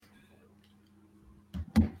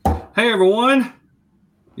Hey everyone,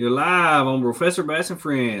 you're live on Professor Bass and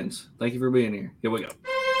Friends. Thank you for being here. Here we go.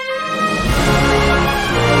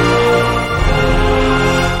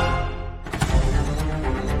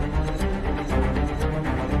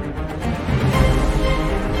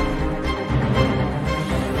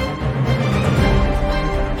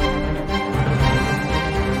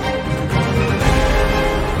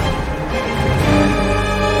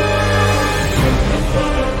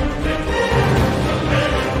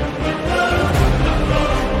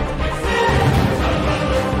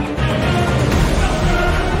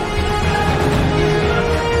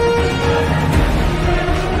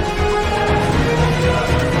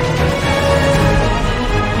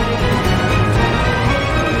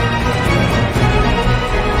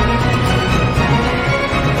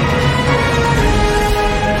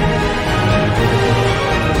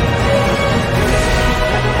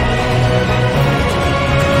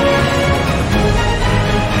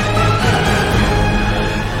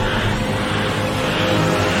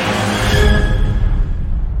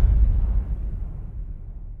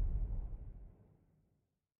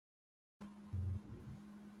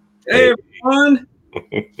 Hey everyone,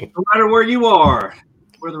 no matter where you are,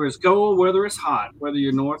 whether it's cold, whether it's hot, whether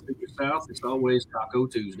you're north or you're south, it's always Taco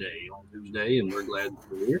Tuesday on Tuesday, and we're glad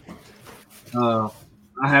that you're here.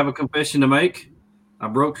 I have a confession to make. I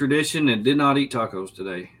broke tradition and did not eat tacos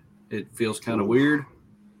today. It feels kind of weird.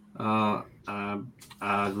 I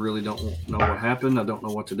really don't know what happened. I don't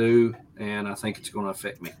know what to do, and I think it's going to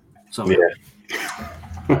affect me somehow.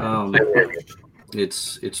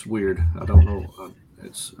 It's weird. I don't know.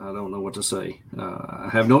 I don't know what to say. I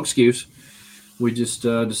have no excuse. We just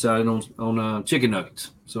decided on chicken nuggets,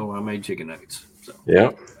 so I made chicken nuggets. So. Yeah,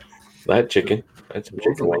 that chicken. That's some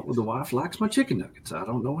chicken wings. The wife likes my chicken nuggets. I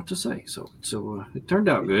don't know what to say. So it turned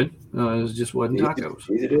out good. It just wasn't tacos.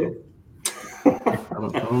 Easy to do. I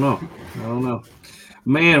don't know.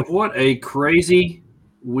 Man, what a crazy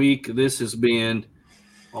week this has been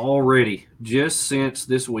already. Just since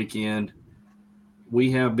this weekend,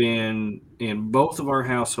 we have been in both of our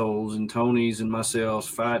households, and Tony's and myself,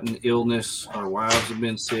 fighting illness. Our wives have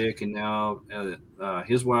been sick, and now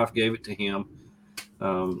his wife gave it to him.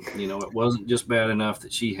 It wasn't just bad enough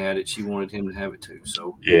that she had it; she wanted him to have it too.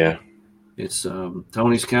 So yeah, it's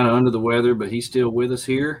Tony's kind of under the weather, but he's still with us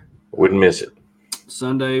here. Wouldn't miss it.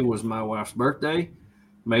 Sunday was my wife's birthday.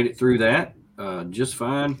 Made it through that just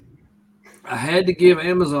fine. I had to give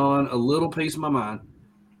Amazon a little piece of my mind.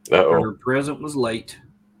 Her present was late.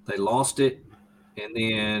 They lost it, and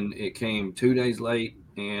then it came 2 days late,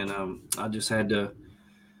 and I just had to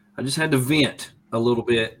vent a little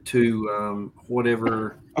bit to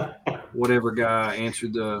whatever guy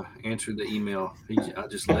answered the email. I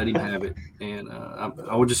just let him have it, and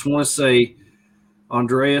I would just want to say,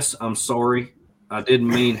 Andreas, I'm sorry. I didn't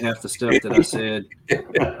mean half the stuff that I said.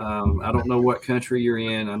 I don't know what country you're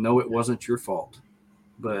in. I know it wasn't your fault,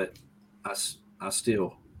 but I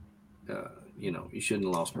still. You shouldn't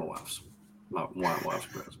have lost my wife's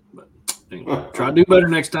present. But anyway, try to do better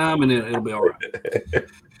next time, and it'll be all right.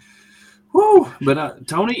 Woo! But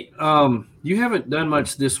Tony, you haven't done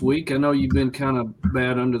much this week. I know you've been kind of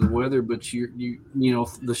bad under the weather, but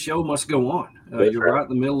the show must go on. You're right in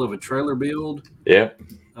the middle of a trailer build. Yeah.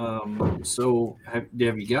 So have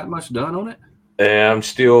you got much done on it? I'm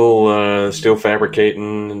still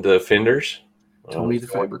fabricating the fenders. Tony the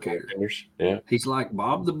fabricator. Yeah, he's like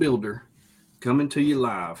Bob the Builder, coming to you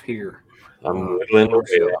live here. I'm whittling away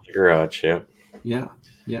at the garage. Yeah.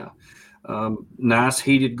 Nice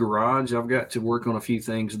heated garage. I've got to work on a few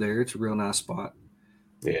things there. It's a real nice spot.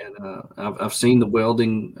 Yeah, and I've seen the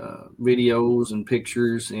welding videos and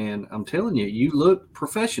pictures, and I'm telling you, you look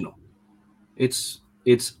professional. It's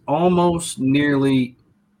almost nearly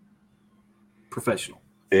professional.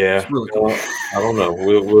 Yeah, really cool. I don't know.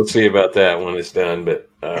 We'll see about that when it's done. But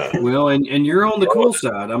well, and you're on the cool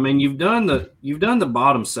side. I mean, you've done the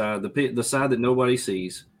bottom side, the side that nobody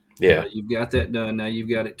sees. Yeah, you've got that done. Now you've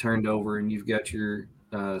got it turned over, and you've got your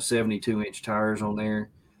 72-inch tires on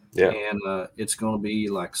there. Yeah, and it's going to be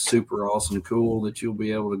like super awesome, cool that you'll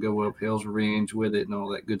be able to go up Hell's Revenge with it and all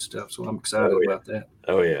that good stuff. So I'm excited about that.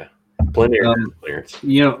 Oh yeah. Plenty of clearance.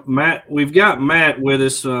 Matt, we've got Matt with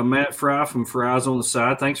us, Matt Fry from Freys on the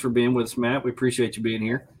side. Thanks for being with us, Matt. We appreciate you being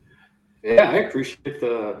here. Yeah, I appreciate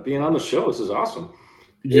being on the show. This is awesome.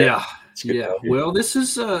 Yeah. Well, this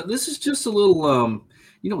is just a little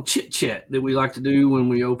chit chat that we like to do when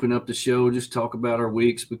we open up the show. Just talk about our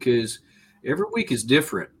weeks, because every week is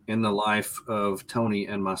different in the life of Tony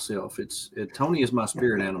and myself. Tony is my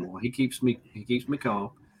spirit animal. He keeps me calm.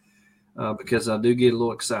 Because I do get a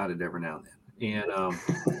little excited every now and then.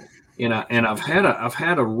 And I've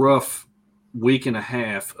had a rough week and a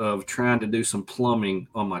half of trying to do some plumbing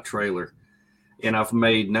on my trailer, and I've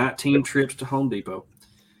made 19 trips to Home Depot,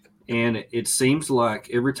 and it seems like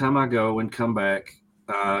every time I go and come back,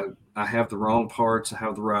 I have the wrong parts, I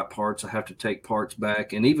have the right parts, I have to take parts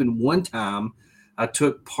back, and even one time I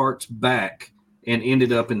took parts back and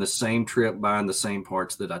ended up in the same trip buying the same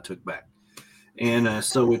parts that I took back. And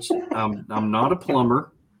so I'm not a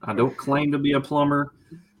plumber. I don't claim to be a plumber,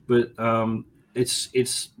 but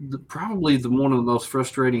it's probably one of the most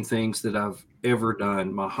frustrating things that I've ever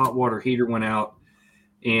done. My hot water heater went out,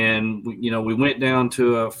 and we went down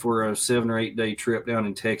for a 7 or 8 day trip down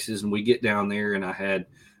in Texas, and we get down there, and I had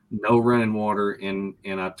no running water, and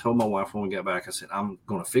I told my wife when we got back, I said, I'm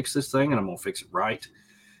going to fix this thing, and I'm going to fix it right.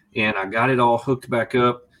 And I got it all hooked back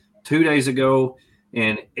up 2 days ago,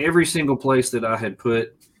 and every single place that I had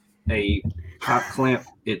put a pipe clamp,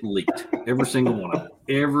 it leaked. Every single one of them.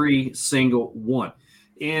 Every single one.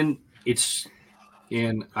 And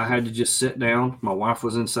I had to just sit down. My wife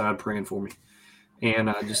was inside praying for me. And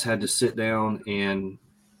I just had to sit down and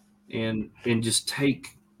just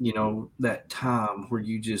take, that time where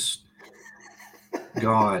you just,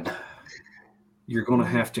 God, you're going to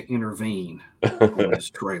have to intervene on this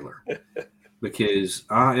trailer, because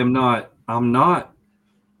I'm not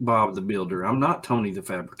Bob the Builder. I'm not Tony the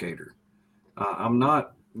Fabricator. I'm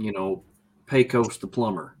not, Pecos the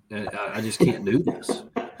Plumber. I just can't do this.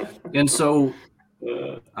 And so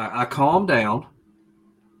I calmed down,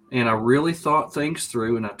 and I really thought things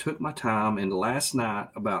through, and I took my time. And last night,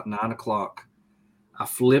 about 9 o'clock, I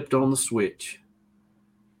flipped on the switch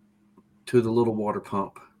to the little water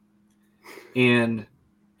pump, and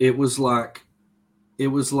it was like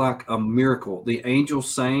a miracle. The angels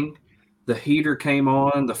sang, the heater came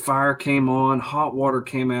on, the fire came on, hot water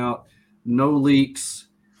came out, no leaks,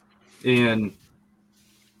 and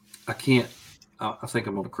I think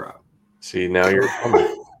I'm gonna cry. See, now you're a plumber.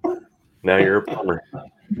 Now you're a plumber.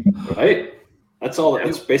 Right? That's all.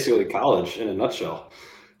 That's basically college in a nutshell.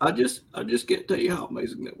 I just can't tell you how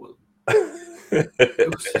amazing that was.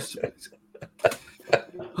 It was just amazing.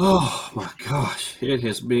 Oh my gosh, it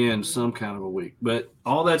has been some kind of a week, but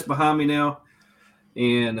all that's behind me now,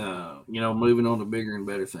 and moving on to bigger and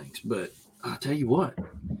better things. But I'll tell you what,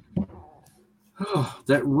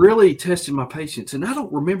 that really tested my patience, and I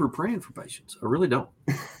don't remember praying for patience. I really don't.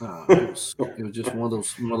 It was just one of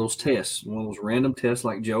those tests, one of those random tests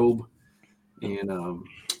like Job, and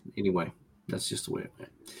anyway, that's just the way it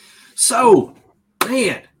went. So,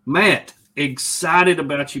 man, Matt, excited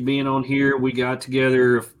about you being on here. We got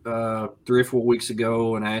together 3 or 4 weeks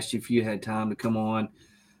ago, and I asked you if you had time to come on.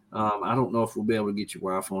 I don't know if we'll be able to get your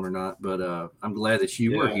wife on or not, but I'm glad that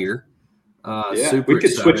you were here. Super we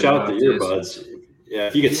could switch out the earbuds. Yeah,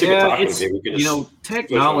 if you get sick of talking to me, we can just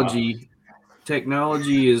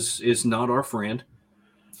technology is not our friend.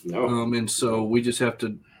 No. And so we just have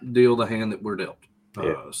to deal the hand that we're dealt.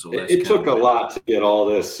 So it took a lot to get all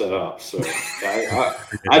this set up. So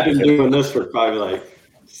I've been doing this for probably like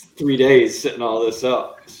 3 days, setting all this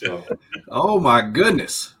up. So. Oh my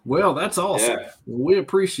goodness! Well, that's awesome. Yeah. We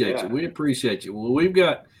appreciate you. We appreciate you. Well, we've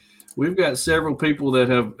got several people that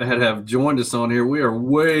have joined us on here. We are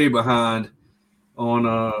way behind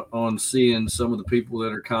on seeing some of the people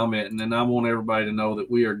that are commenting, and I want everybody to know that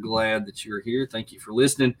we are glad that you're here. Thank you for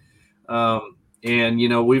listening. And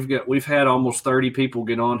we've had almost 30 people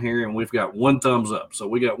get on here, and we've got 1 thumbs up. So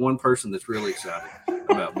we got one person that's really excited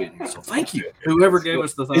about being here. So thank you, whoever gave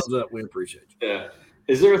us the thumbs up. We appreciate you. Yeah.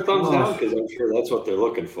 Is there a thumbs down? Because I'm sure that's what they're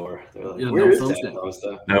looking for. They're like, where is that thumbs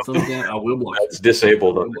down? No thumbs down. I will block. It's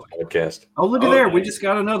disabled on the podcast. Oh, look at there. We just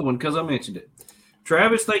got another one because I mentioned it.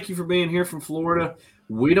 Travis, thank you for being here from Florida.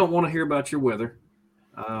 We don't want to hear about your weather.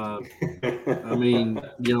 I mean,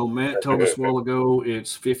 Matt told us a while ago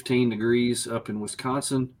it's 15 degrees up in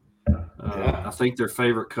Wisconsin. I think their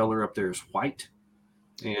favorite color up there is white.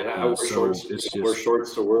 And I wear shorts. Wear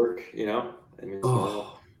shorts to work. I mean,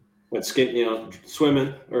 went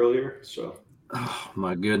swimming earlier. So, oh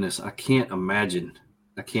my goodness, I can't imagine.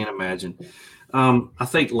 I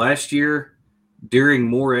think last year during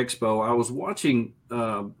More Expo, I was watching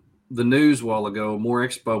the news a while ago. More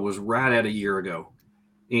Expo was right at a year ago.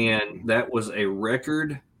 And that was a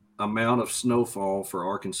record amount of snowfall for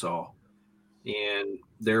Arkansas. And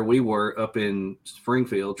there we were up in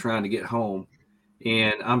Springfield trying to get home.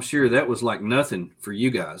 And I'm sure that was like nothing for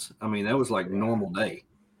you guys. I mean, that was like normal day.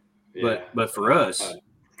 Yeah. But for us,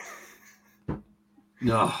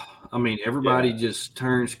 no, I mean, everybody just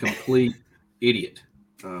turns complete idiot.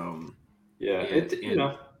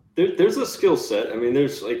 There's a skill set. I mean,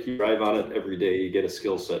 there's like you drive on it every day, you get a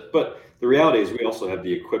skill set. But the reality is we also have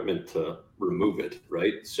the equipment to remove it,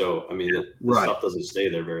 right? So, I mean, the stuff doesn't stay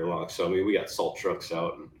there very long. So, I mean, we got salt trucks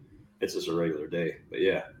out, and it's just a regular day. But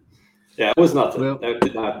yeah, it was nothing. Well, I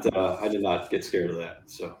did not get scared of that.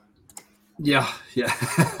 So, yeah.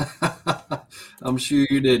 I'm sure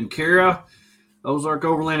you didn't. Kara, Ozark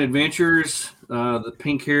Overland Adventures, the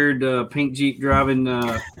pink-haired, pink Jeep driving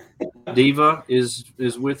diva is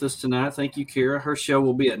with us tonight. Thank you, Kara. Her show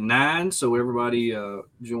will be at 9, so everybody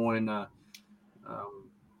join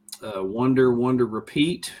Wonder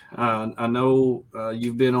Repeat. I know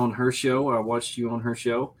you've been on her show. I watched you on her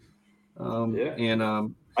show.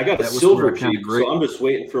 And I got a silver Jeep, so I'm just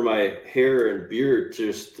waiting for my hair and beard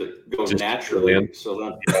just to go naturally. So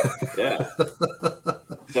then, yeah,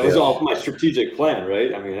 that was all my strategic plan,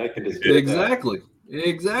 right? I mean, I can just get exactly. The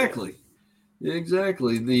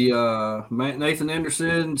Nathan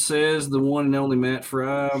Anderson says the one and only Matt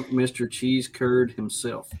Fry, Mr. Cheese Curd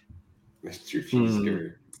himself. Mr. Cheese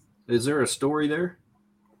Curd. Is there a story there?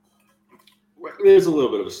 Well, there's a little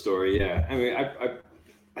bit of a story, yeah. I mean,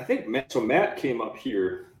 I think Matt came up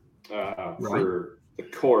here for the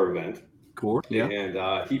core event. Core, yeah.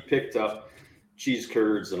 And he picked up cheese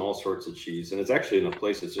curds and all sorts of cheese. And it's actually in a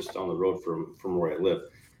place that's just down the road from where I live.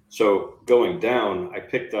 So going down, I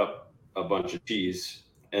picked up a bunch of cheese.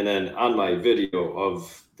 And then on my video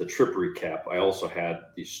of the trip recap, I also had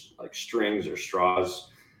these like strings or straws.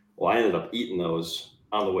 Well, I ended up eating those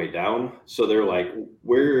on the way down. So they're like,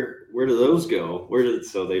 where do those go?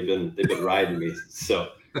 So they've been riding me. So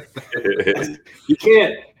you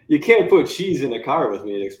can't put cheese in a car with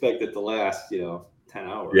me and expect it to last, 10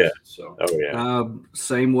 hours. Yeah. So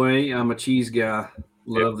same way. I'm a cheese guy.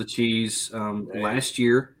 Love the cheese. Last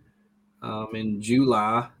year, in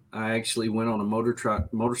July, I actually went on a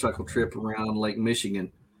motorcycle trip around Lake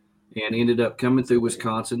Michigan and ended up coming through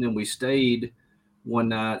Wisconsin, and we stayed one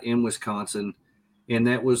night in Wisconsin. And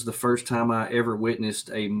that was the first time I ever witnessed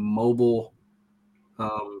a mobile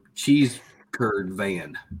cheese curd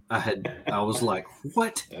van. I was like,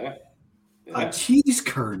 what? Yeah. A cheese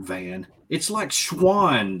curd van? It's like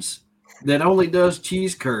Schwann's that only does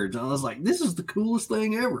cheese curds. I was like, this is the coolest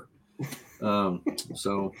thing ever.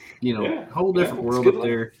 So, whole different world up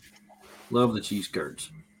there. Love the cheese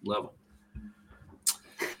curds. Love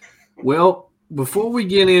them. Well, before we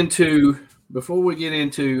get into, I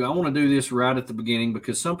want to do this right at the beginning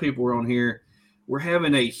because some people are on here. We're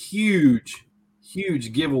having a huge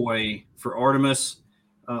giveaway for Artemis.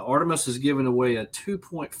 Artemis is giving away a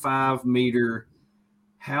 2.5 meter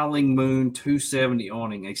Howling Moon 270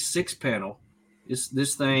 awning, a 6-panel.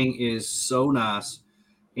 This thing is so nice,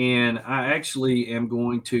 and I actually am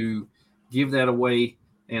going to give that away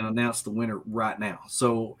and announce the winner right now.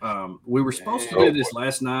 So we were supposed to do this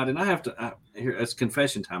last night, and here it's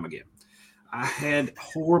confession time again. I had a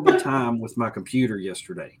horrible time with my computer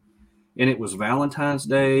yesterday, and it was Valentine's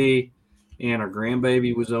Day, and our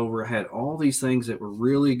grandbaby was over. I had all these things that were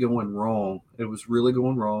really going wrong. It was really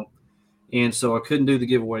going wrong, and so I couldn't do the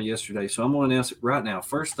giveaway yesterday. So I'm going to announce it right now.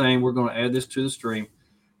 First thing, we're going to add this to the stream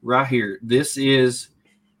right here. This is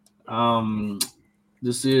all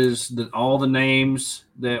the names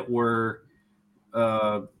that were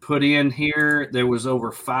put in here. There was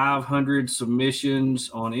over 500 submissions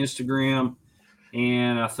on Instagram,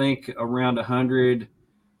 and I think around 100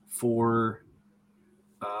 for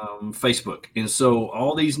Facebook. And so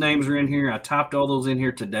all these names are in here. I typed all those in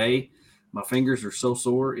here today. My fingers are so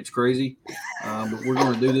sore. It's crazy. But we're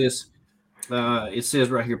going to do this. It says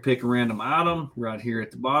right here, pick a random item right here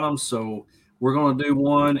at the bottom. So we're going to do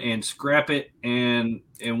one and scrap it. And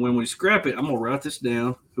when we scrap it, I'm going to write this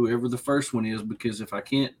down, whoever the first one is, because if I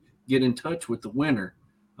can't get in touch with the winner,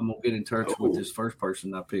 I'm going to get in touch with this first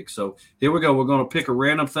person I picked. So here we go. We're going to pick a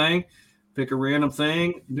random thing. I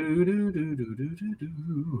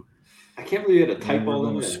can't believe you had a typo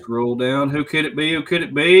in there. Scroll down. Who could it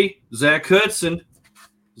be? Zach Hudson.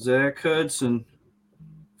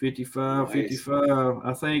 55.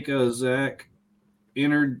 I think Zach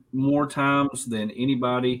entered more times than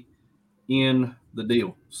anybody in the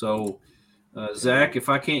deal. So, Zach, if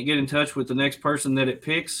I can't get in touch with the next person that it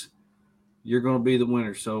picks, you're going to be the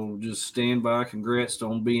winner. So just stand by. Congrats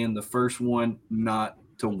on being the first one not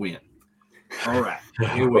to win. All right,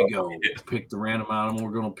 here we go. Pick the random item.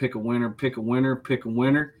 We're going to pick a winner.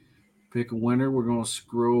 We're going to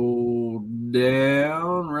scroll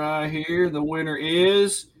down right here. The winner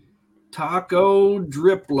is Taco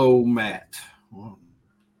Driplomat.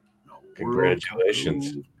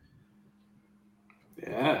 Congratulations.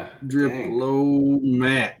 Yeah.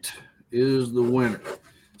 Driplomat is the winner.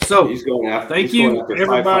 So thank you,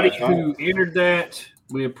 everybody who entered that.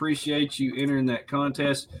 We appreciate you entering that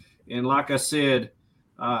contest. And like I said,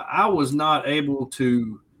 I was not able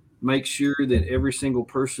to make sure that every single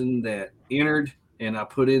person that entered and I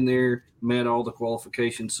put in there met all the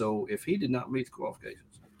qualifications. So if he did not meet the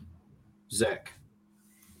qualifications, Zach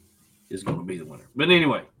is going to be the winner. But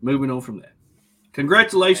anyway, moving on from that.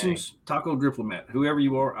 Congratulations, Taco Diplomat. Whoever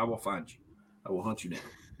you are, I will find you. I will hunt you down,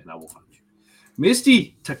 and I will find you.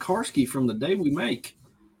 Misty Tokarski from The Day We Make.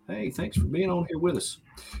 Hey, thanks for being on here with us.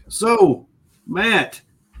 So, Matt,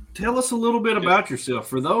 tell us a little bit about yourself.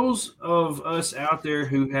 For those of us out there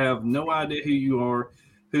who have no idea who you are,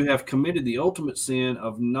 who have committed the ultimate sin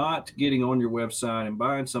of not getting on your website and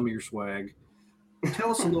buying some of your swag,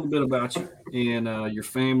 tell us a little bit about you and your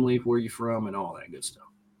family, where you're from, and all that good stuff.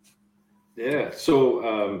 Yeah,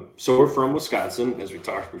 so we're from Wisconsin, as we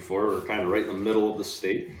talked before. We're kind of right in the middle of the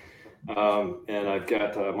state. And I've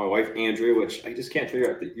got my wife, Andrea, which I just can't figure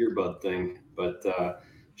out the earbud thing, but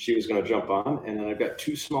she was going to jump on. And then I've got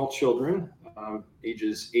two small children,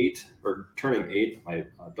 ages 8 or turning 8, my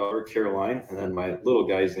daughter, Caroline, and then my little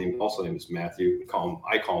guy's name is Matthew.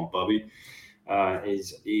 I call him Bubby.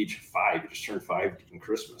 He's age 5. He just turned 5 in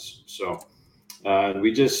Christmas. So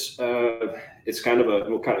we just, it's kind of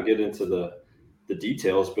we'll kind of get into the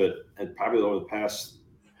details, but probably over the past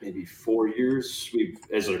maybe 4 years,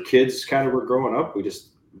 as our kids kind of were growing up, we just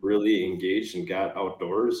really engaged and got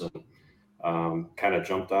outdoors and kind of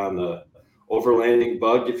jumped on the overlanding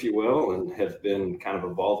bug, if you will, and have been kind of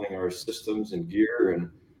evolving our systems and gear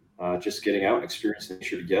and just getting out and experiencing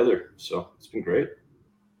nature together. So it's been great.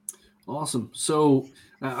 Awesome. So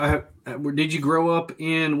did you grow up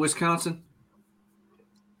in Wisconsin?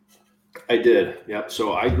 I did. Yep.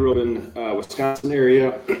 So I grew up in Wisconsin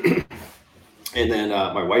area. And then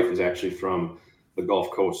my wife is actually from the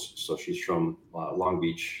Gulf Coast. So she's from Long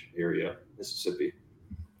Beach area, Mississippi.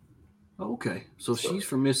 Okay. So she's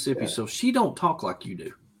from Mississippi. Yeah. So she don't talk like you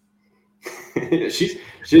do. she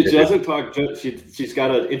doesn't talk. She's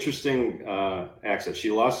got an interesting accent.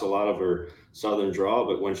 She lost a lot of her southern drawl,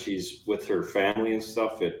 but when she's with her family and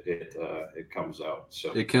stuff, it comes out.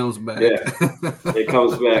 So it comes back. Yeah, it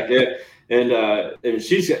comes back. Yeah. And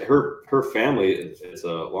she's got her family. It's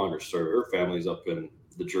a longer story. Her family's up in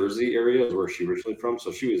the Jersey area, where she originally from.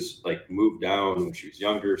 So she was like moved down when she was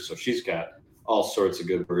younger. So she's got all sorts of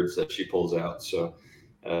good words that she pulls out. So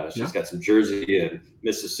she's got some Jersey and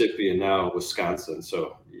Mississippi and now Wisconsin.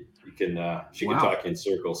 So you can she can talk in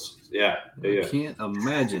circles. Yeah. I can't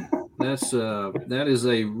imagine. That is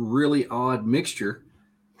a really odd mixture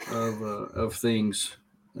of things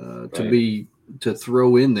to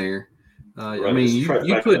throw in there. I mean,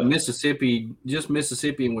 you put Mississippi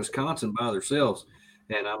and Wisconsin by themselves,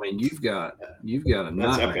 and I mean, you've got a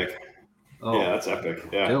that's epic. Oh, yeah, that's epic.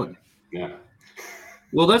 Yeah, yeah.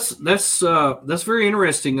 Well, that's very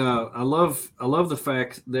interesting. I love the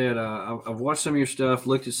fact that I've watched some of your stuff,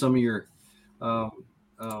 looked at some of your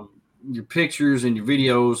pictures and your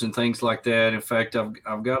videos and things like that. In fact,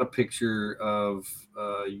 I've got a picture of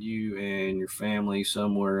you and your family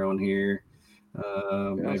somewhere on here.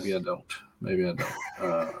 Yes. Maybe I don't. I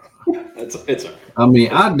mean,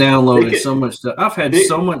 I downloaded so much stuff. I've had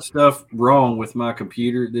so much stuff wrong with my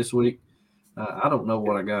computer this week. I don't know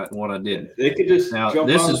what I got and what I didn't. They could just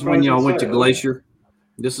this is when y'all went to Glacier.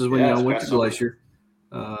 This is when y'all went to Glacier.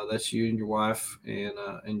 That's you and your wife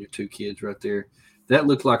and your 2 kids right there. That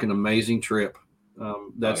looked like an amazing trip.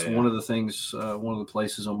 That's one of the things, one of the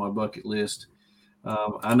places on my bucket list.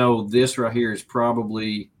 I know this right here is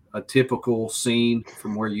probably a typical scene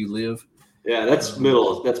from where you live. Yeah, that's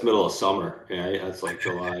middle of summer. Yeah, that's like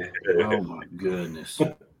July. Oh my goodness.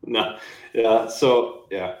 No, yeah. So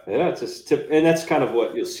it's just and that's kind of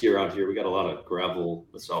what you'll see around here. We got a lot of gravel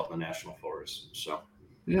that's out in the national forest. So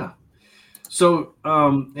yeah. So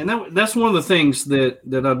and that's one of the things that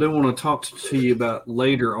I do want to talk to you about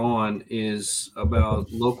later on is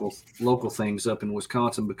about local things up in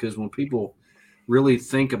Wisconsin, because when people really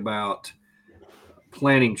think about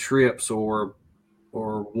planning trips or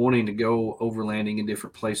wanting to go overlanding in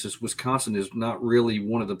different places, Wisconsin is not really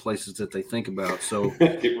one of the places that they think about. So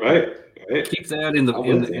right. Keep that in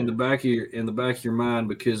the back of your mind,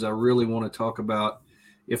 because I really want to talk about,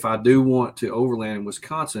 if I do want to overland in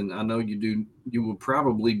Wisconsin, I know you would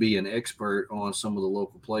probably be an expert on some of the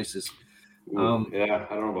local places. Yeah,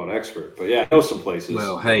 I don't know about expert, but yeah, I know some places.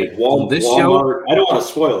 Well, hey, like Walmart, show, I don't want to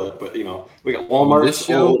spoil it, but we got Walmart this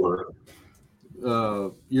show, all over.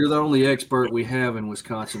 You're the only expert we have in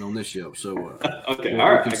Wisconsin on this show, so okay,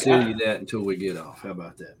 we'll consider you that until we get off. How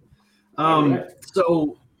about that? Right.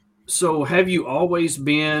 So have you always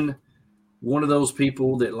been one of those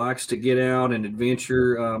people that likes to get out and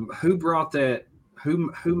adventure? Who brought that?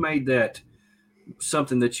 Who made that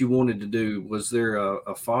something that you wanted to do? Was there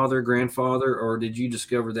a father, grandfather, or did you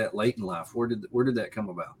discover that late in life? Where did that come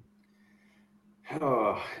about?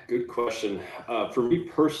 Oh, good question. For me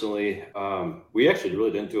personally, we actually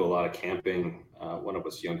really didn't do a lot of camping when I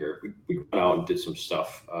was younger. We went out and did some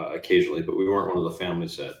stuff occasionally, but we weren't one of the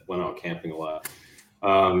families that went out camping a lot.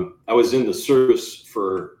 I was in the service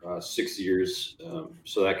for 6 years,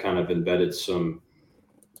 so that kind of embedded some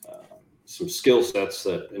skill sets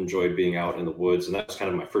that enjoyed being out in the woods, and that was kind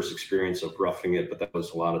of my first experience of roughing it. But that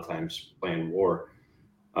was a lot of times playing war.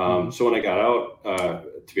 So when I got out,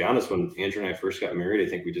 to be honest, when Andrew and I first got married, I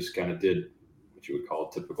think we just kind of did what you would call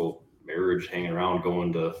a typical marriage, hanging around,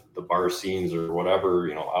 going to the bar scenes or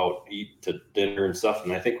whatever, out eat to dinner and stuff.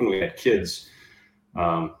 And I think when we had kids,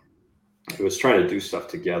 it was trying to do stuff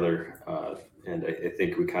together. And I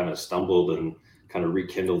think we kind of stumbled and kind of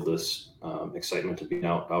rekindled this excitement to being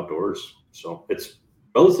outdoors. So it's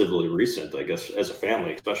relatively recent, I guess, as a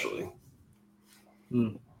family, especially.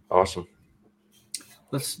 Awesome.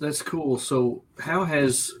 That's cool. So how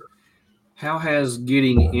has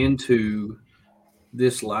getting into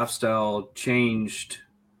this lifestyle changed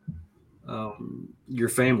your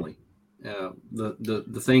family?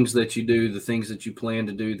 The things that you do, the things that you plan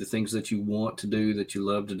to do, the things that you want to do, that you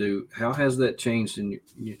love to do. How has that changed, and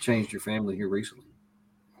you changed your family here recently?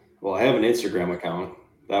 Well, I have an Instagram account.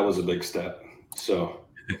 That was a big step. So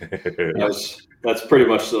that's pretty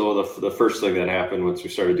much the first thing that happened once we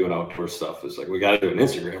started doing outdoor stuff. Is like, we got to do an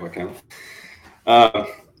Instagram account.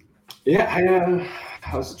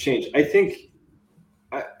 How's it changed? I think,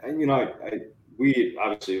 we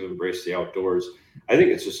obviously have embraced the outdoors. I think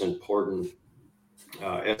it's just important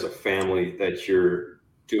as a family that you're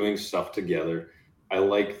doing stuff together. I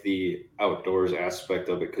like the outdoors aspect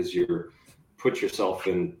of it because you're put yourself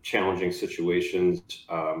in challenging situations.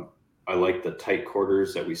 I like the tight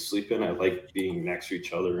quarters that we sleep in. I like being next to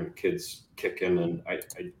each other and kids kicking, and I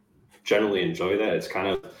generally enjoy that. It's kind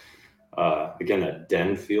of, again, that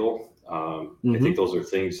den feel. I think those are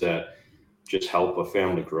things that just help a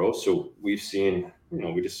family grow. So we've seen,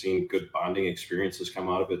 we just seen good bonding experiences come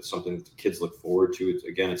out of it. Something that the kids look forward to.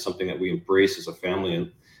 It's something that we embrace as a family.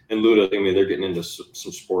 And Luda, they're getting into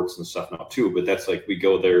some sports and stuff now too, but that's like, we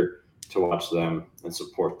go there to watch them and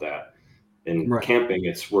support that. In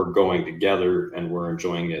camping, we're going together and we're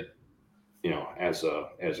enjoying it, as a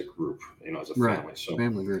group, as a family. So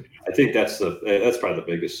family group. I think that's probably the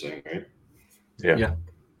biggest thing, right? Yeah.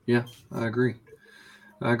 I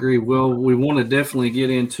agree. Well, we want to definitely get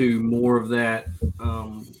into more of that,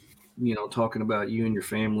 talking about you and your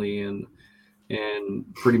family and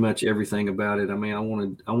pretty much everything about it. I mean, I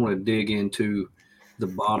want to dig into the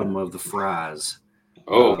bottom of the fries.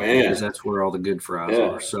 Oh man, because that's where all the good fries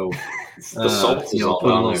are. So the salt is all put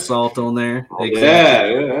a little there. Salt on there.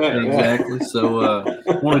 Exactly. Exactly. So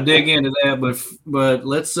want to dig into that, but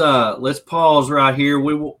let's pause right here.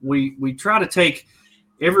 We try to take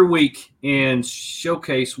every week and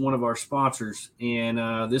showcase one of our sponsors,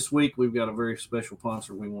 and this week we've got a very special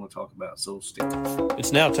sponsor we want to talk about. So stick.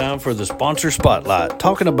 It's now time for the Sponsor Spotlight,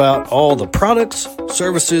 talking about all the products,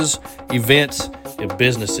 services, events, and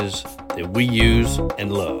businesses that we use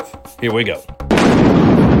and love. Here we go.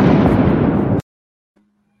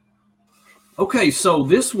 Okay, so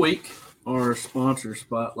this week our sponsor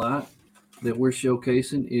spotlight that we're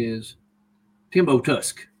showcasing is Timbo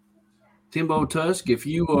Tusk. Timbo Tusk, if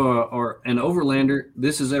you are an overlander,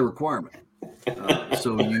 this is a requirement.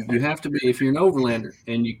 So you have to be, if you're an overlander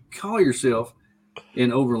and you call yourself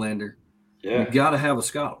an overlander, you got to have a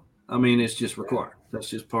scuttle. I mean, it's just required. That's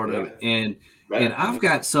just part of it. And I've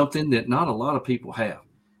got something that not a lot of people have.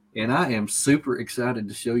 And I am super excited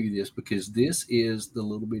to show you this because this is the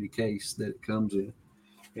little bitty case that it comes in.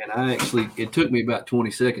 And it took me about 20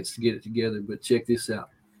 seconds to get it together, but check this out.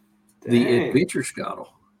 Dang. The Adventure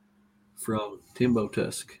Scuttle from Timbo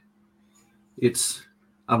Tusk.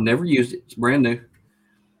 I've never used it. It's brand new,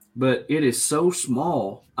 but it is so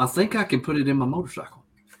small. I think I can put it in my motorcycle.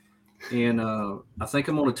 And I think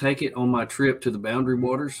I'm going to take it on my trip to the Boundary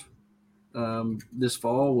Waters this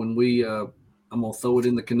fall when I'm going to throw it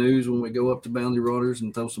in the canoes when we go up to Boundary Waters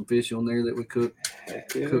and throw some fish on there that we cook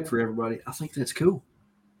for everybody. I think that's cool.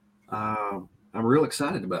 I'm real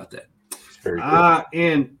excited about that. Very cool.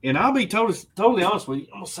 And I'll be totally honest with you.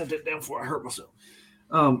 I'm going to set that down before I hurt myself.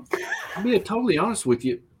 I'll be totally honest with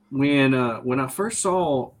you. When I first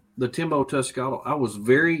saw the Timbo Tusk Scuttle, I was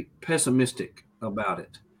very pessimistic about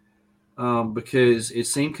it. Because it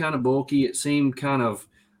seemed kind of bulky. It seemed kind of,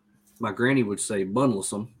 my granny would say,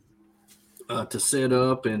 bundlesome to set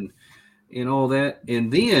up and all that.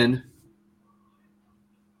 And then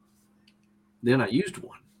I used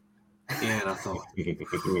one. And I thought,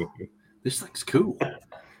 this thing's cool,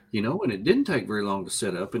 and it didn't take very long to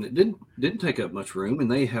set up, and it didn't take up much room,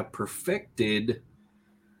 and they have perfected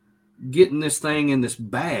getting this thing in this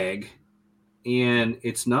bag, and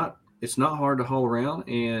it's not hard to haul around,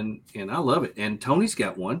 and I love it. And Tony's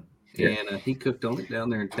got one, and he cooked on it down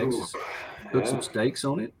there in Texas. Cooked some steaks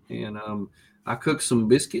on it, and I cooked some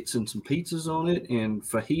biscuits and some pizzas on it, and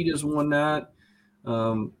fajitas one night.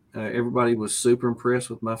 Everybody was super impressed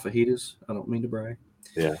with my fajitas. I don't mean to brag,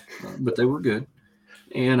 but they were good.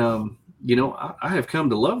 And I have come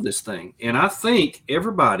to love this thing, and I think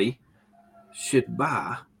everybody should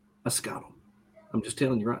buy a Scottle. I'm just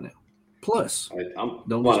telling you right now. Plus,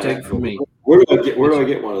 don't just take it from me. Where do I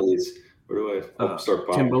get one of these? Where do I start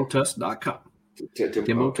buying? TimboTuss.com.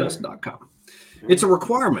 TimboTuss.com. It's a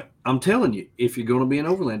requirement. I'm telling you, if you're going to be an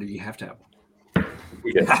overlander, you have to have one.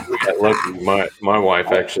 We got lucky. My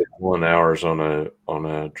wife actually won ours on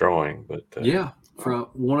a drawing, but from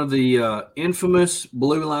one of the infamous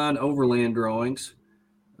Blue Line Overland drawings.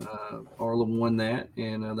 Arla won that,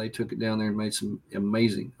 and they took it down there and made some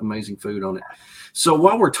amazing food on it. So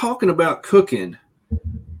while we're talking about cooking,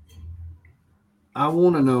 I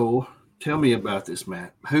want to know. Tell me about this,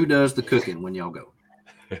 Matt. Who does the cooking when y'all go?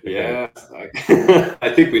 Yeah,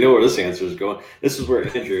 I think we know where this answer is going. This is where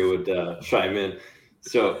Andrea would chime in.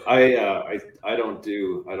 So I don't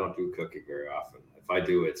do cooking very often. If I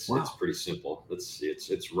do, it's pretty simple.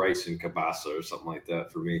 It's rice and kielbasa or something like that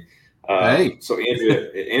for me. So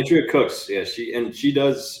Andrea cooks. Yeah, she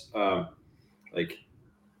does like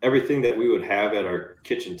everything that we would have at our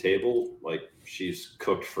kitchen table. Like she's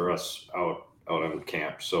cooked for us out on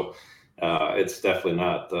camp. So it's definitely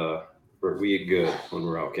not. We eat good when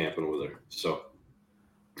we're out camping with her. So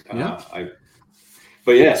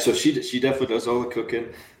so she definitely does all the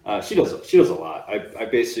cooking. She does a lot. I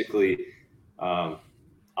basically I'll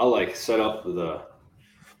like set up the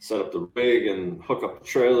rig and hook up the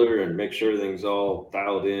trailer and make sure everything's all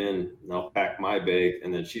dialed in, and I'll pack my bag,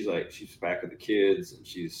 and then she's packing the kids, and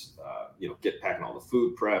she's packing all the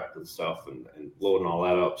food prep and stuff and loading all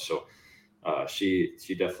that up. So she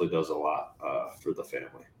definitely does a lot for the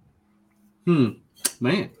family.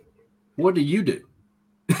 Man, what do you do?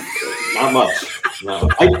 Not much. No,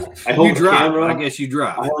 I hold the camera. I guess you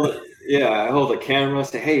drive. I hold the camera.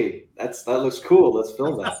 Say, hey, that looks cool. Let's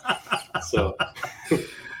film that. So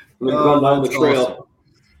run down the trail. Awesome.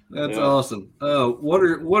 That's awesome.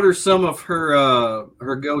 What are some of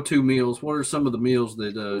her go-to meals? What are some of the meals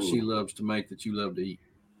that she loves to make that you love to eat?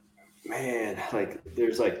 Man,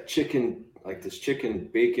 there's chicken. This chicken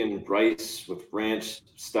bacon rice with ranch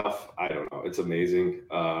stuff. I don't know. It's amazing.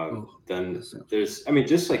 Then there's,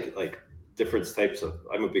 just like different types of,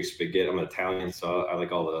 I'm a big spaghetti. I'm Italian, so I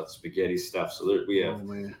like all the spaghetti stuff. So we have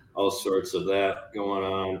all sorts of that going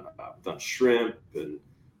on. I've done shrimp and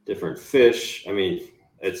different fish.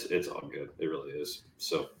 It's all good. It really is.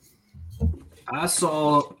 So I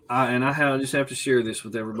saw, and I just have to share this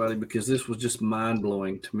with everybody because this was just mind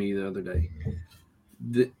blowing to me the other day.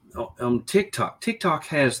 TikTok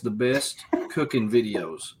has the best cooking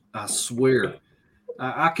videos. I swear,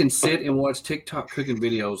 I can sit and watch TikTok cooking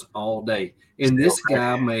videos all day. And this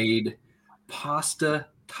guy made pasta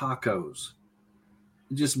tacos.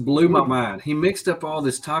 It just blew my mind. He mixed up all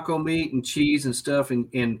this taco meat and cheese and stuff,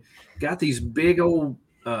 and got these big old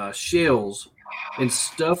shells and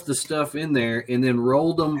stuffed the stuff in there, and then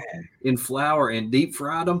rolled them in flour and deep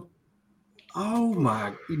fried them. Oh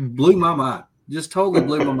my! It blew my mind. Just totally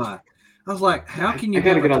blew my mind. I was like, how can you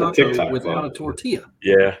have a taco without a tortilla?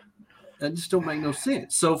 Yeah. That just don't make no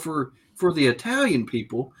sense. So for the Italian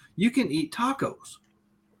people, you can eat tacos.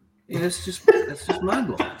 And that's just mind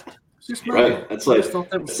blowing. It's just mind blowing. It's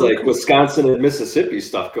like cool. Wisconsin and Mississippi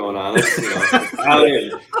stuff going on. It's,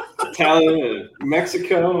 Italian and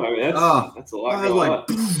Mexico. That's a lot going on.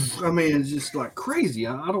 It's just like crazy.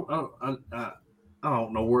 I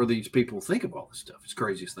don't know where these people think of all this stuff. It's the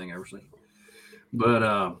craziest thing I've ever seen. But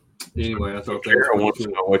anyway, I thought Kara wants to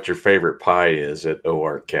know what your favorite pie is at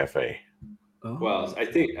OR Cafe. Oh. Well, I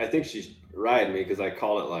think she's riding me because I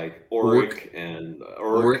call it like Oric and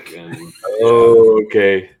Oric and. Oh,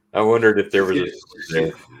 okay. I wondered if there was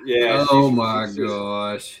a. Yeah. Oh my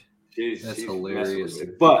gosh, that's hilarious.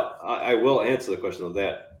 But I will answer the question of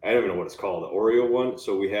that. I don't even know what it's called, the Oreo one.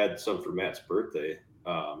 So we had some for Matt's birthday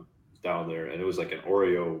down there, and it was like an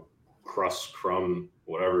Oreo crumb,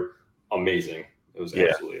 whatever. Amazing. It was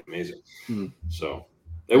absolutely amazing. So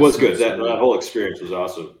it was good. That whole experience was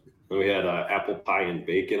awesome. And we had apple pie and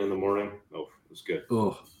bacon in the morning. Oh, it was good.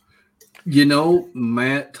 Oh,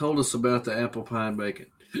 Matt told us about the apple pie and bacon,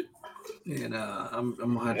 and I'm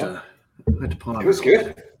gonna have to ponder. It was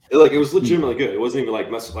good. Like it was legitimately good. It wasn't even like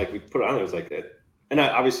like we put it on there. It was like that. And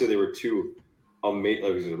obviously they were two amazing,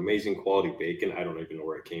 like, it was an amazing quality bacon. I don't even know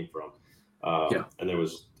where it came from. And there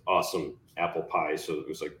was awesome apple pie. So it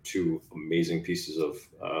was like two amazing pieces of,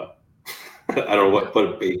 I don't know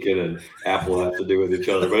what bacon and apple have to do with each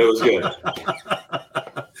other, but it was good.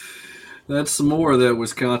 That's some more of that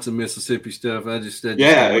Wisconsin, Mississippi stuff. That just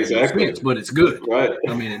exactly. Sense, but it's good. Right.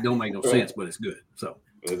 I mean, it don't make no sense, but it's good. So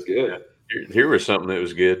that's good. Here was something that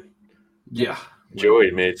was good. Yeah.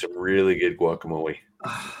 Joey made some really good guacamole.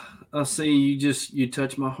 I see you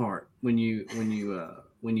touch my heart when you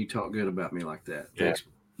talk good about me like that. Yeah.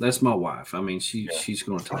 That's my wife. I mean, she's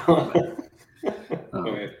going to talk about it.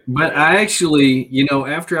 But I actually,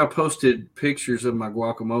 after I posted pictures of my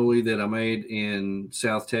guacamole that I made in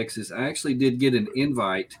South Texas, I actually did get an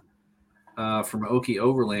invite from Okie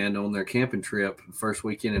Overland on their camping trip first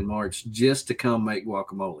weekend in March just to come make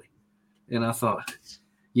guacamole. And I thought,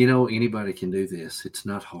 anybody can do this. It's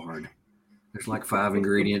not hard. There's like 5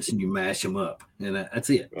 ingredients and you mash them up and that's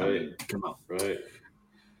it. Right. I mean, come on. Right.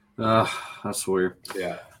 I swear.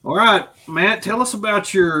 Yeah. All right, Matt, tell us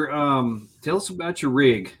about your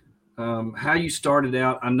rig. How you started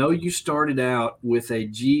out. I know you started out with a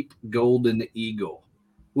Jeep Golden Eagle,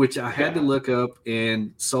 which I had to look up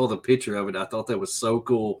and saw the picture of it. I thought that was so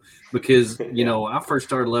cool because, I first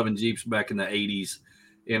started loving Jeeps back in the 80s.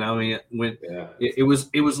 And I mean, it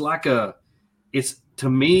was like to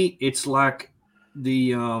me, it's like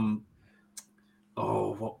the, I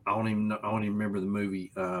don't even remember the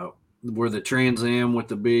movie, where the Trans Am with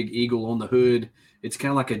the big eagle on the hood. It's kind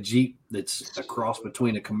of like a Jeep that's a cross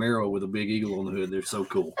between a Camaro with a big eagle on the hood. They're so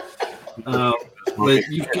cool. But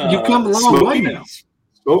you've come a long way now.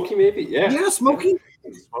 Smokey, maybe? Yeah. Yeah, Smokey.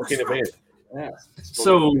 Smokey the man. Yeah.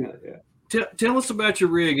 So tell us about your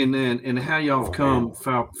rig and how y'all have come,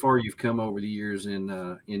 how far you've come over the years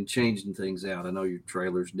in changing things out. I know your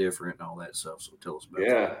trailer's different and all that stuff. So tell us about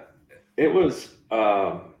that. It was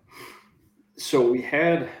so we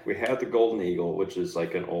had the Golden Eagle, which is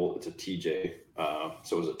like it's a TJ.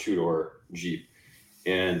 So it was a 2-door Jeep.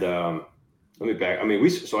 And let me back. I mean, I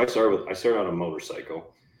started on a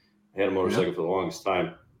motorcycle. I had a motorcycle for the longest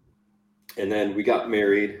time. And then we got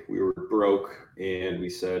married. We were broke, and we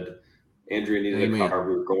said Andrea needed a car.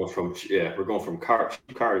 We were going from cheap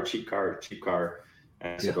car to cheap car.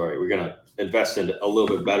 And I said, all right, we're gonna invest in a little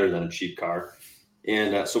bit better than a cheap car.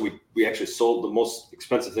 And so we actually sold the most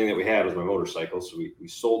expensive thing that we had was my motorcycle. So we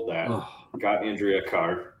sold that, got Andrea a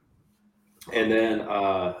car. And then,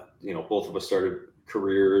 both of us started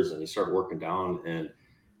careers and we started working down, and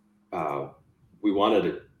we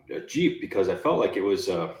wanted a Jeep because I felt like it is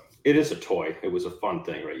a toy. It was a fun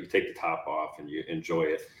thing, right? You take the top off and you enjoy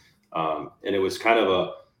it. And it was kind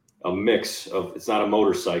of a mix of, it's not a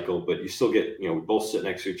motorcycle, but you still get, we both sit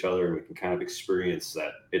next to each other and we can kind of experience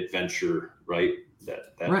that adventure, right?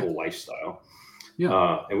 That right. Whole lifestyle.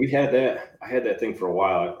 Yeah. And we had that. I had that thing for a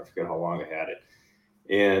while. I forget how long I had it.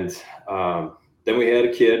 And then we had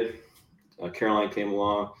a kid. Caroline came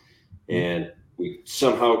along, and we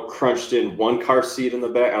somehow crunched in one car seat in the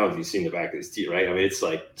back. I don't know if you've seen the back of this seat, right? I mean, it's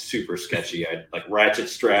like super sketchy. I had like ratchet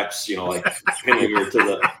straps, like pinning her to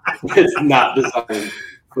the. It's not designed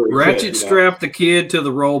for ratchet strap the kid to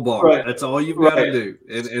the roll bar. Right. That's all you've got to do,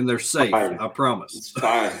 and they're safe. Fine. I promise. It's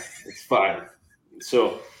fine. It's fine.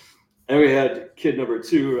 So, and we had kid number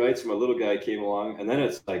 2, right? So my little guy came along, and then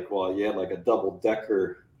it's like, well, you had like a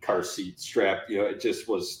double-decker car seat strap. It just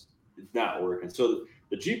was not working. So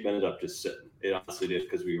the Jeep ended up just sitting. It honestly did,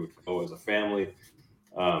 because we would go as a family.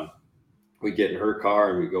 We get in her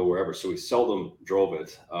car and we go wherever. So we seldom drove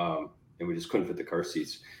it, and we just couldn't fit the car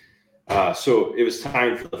seats. So it was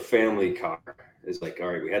time for the family car. It's like, all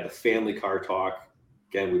right, we had the family car talk.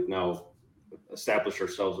 Again, we've now established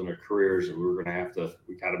ourselves in our careers, and we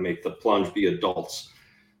got to make the plunge, be adults.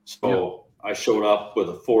 So I showed up with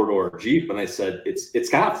a 4-door Jeep, and I said, it's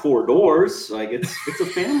got 4 doors. Like it's a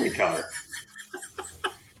family car.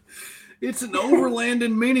 It's an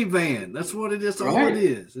overlanding minivan. That's what it is. All it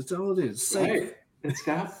is. It's all it is. Safe. Right. It's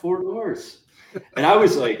got 4 doors. And I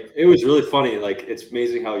was like, it was really funny. Like, it's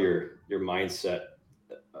amazing how your mindset,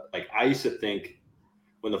 like I used to think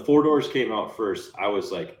when the 4 doors came out first, I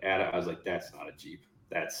was like, that's not a Jeep.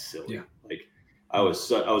 That's silly. Yeah. Like I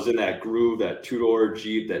was in that groove, that 2-door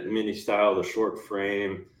Jeep, that mini style, the short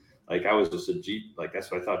frame. Like I was just a Jeep. Like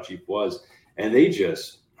that's what I thought Jeep was. And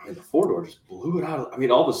the 4-door just blew it out. I mean,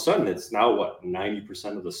 all of a sudden it's now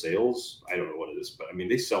 90% of the sales. I don't know what it is, but I mean,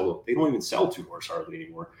 they don't even sell 2-doors hardly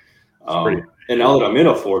anymore. And now that I'm in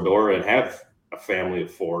a 4-door and have a family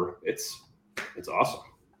of 4, it's awesome.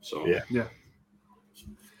 So yeah.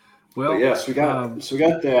 Well, yes, we got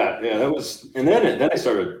that. Yeah, that was, and then I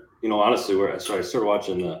started, honestly, I started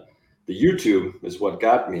watching the YouTube is what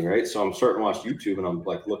got me, right. So I'm starting to watch YouTube, and I'm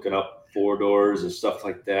like looking up 4-doors and stuff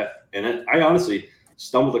like that. And then I honestly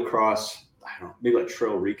stumbled across, I don't know, maybe like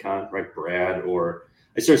Trail Recon, right, Brad, or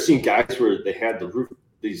I started seeing guys where they had the roof,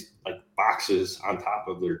 these like boxes on top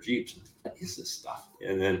of their Jeeps. What is this stuff?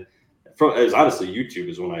 And then it was honestly YouTube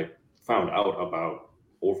is when I found out about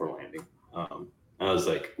overlanding. And I was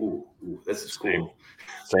like, ooh, this is cool.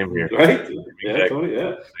 Same here. Right? Yeah, Tony,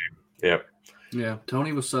 yeah. Yep. Yeah,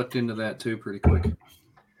 Tony was sucked into that too pretty quick.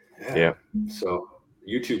 Yeah. So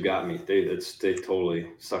YouTube got me. They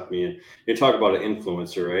totally sucked me in. You talk about an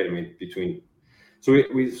influencer, right? I mean, so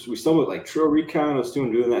we stumbled like Trail Recon. I was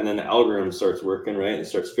doing that, and then the algorithm starts working, right? And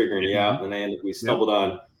starts figuring you out. And then we stumbled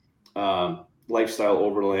on Lifestyle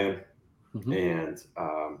Overland and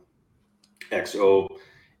XO,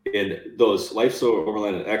 and those Lifestyle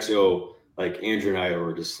Overland and XO. Like Andrew and I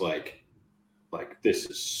were just like this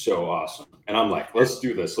is so awesome, and I'm like, let's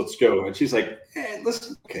do this, let's go. And she's like,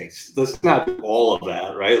 let's not do all of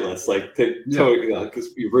that, right? Let's like let's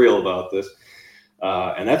be real about this.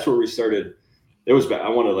 And that's where we started. It was bad. I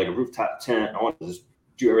wanted like a rooftop tent. I wanted to just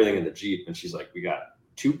do everything in the Jeep. And she's like, we got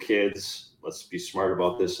 2 kids. Let's be smart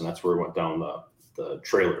about this. And that's where we went down the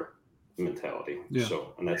trailer mentality. Yeah.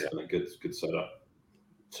 So, and that's been a good setup.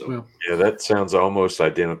 So yeah, that sounds almost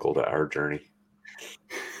identical to our journey.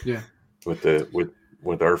 Yeah. With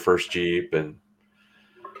our first Jeep and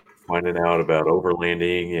finding out about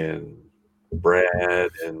overlanding and Brad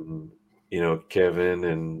and Kevin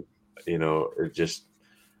and it just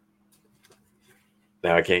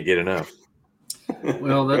now I can't get enough.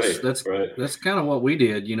 Well, that's kind of what we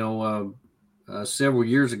did. Several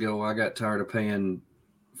years ago, I got tired of paying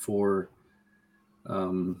for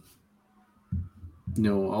all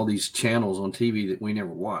these channels on TV that we never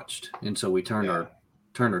watched, and so we turned our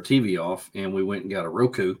TV off, and we went and got a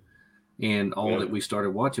Roku, and all that we started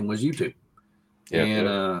watching was YouTube.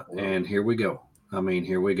 And here we go. I mean,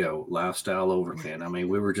 here we go. Lifestyle Overland. I mean,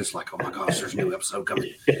 we were just like, oh my gosh, there's a new episode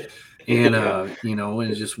coming. And, and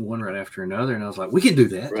it's just one right after another. And I was like, we can do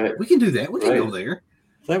that. Right. We can do that. We can go there.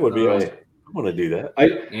 That would be awesome. I want to do that.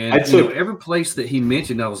 Every place that he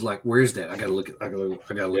mentioned, I was like, where's that? I got to look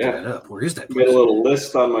that up. Where is that place? Made a little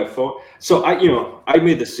list on my phone. So I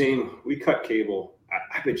made the same, we cut cable.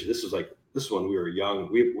 I bet you this is when we were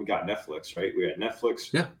young. We got Netflix, right? We had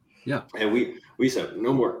Netflix. Yeah. Yeah. And we said,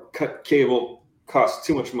 no more cut cable. Cost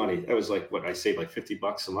too much money. That was like what I saved, like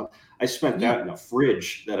 $50 a month. I spent that in a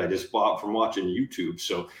fridge that I just bought from watching YouTube.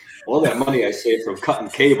 So all that money I saved from cutting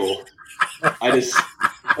cable, I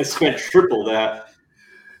spent triple that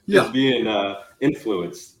just being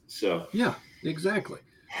influenced. So yeah, exactly.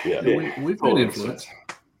 Yeah, we've been influenced.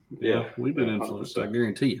 Yeah, we've been influenced. 100%. I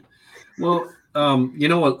guarantee you. Well,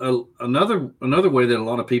 another way that a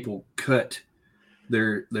lot of people cut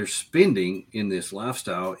their spending in this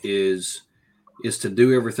lifestyle is to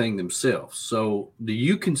do everything themselves. So do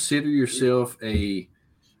you consider yourself I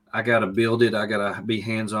got to build it, I got to be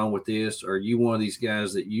hands-on with this? Or are you one of these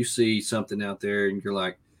guys that you see something out there and you're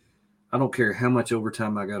like, I don't care how much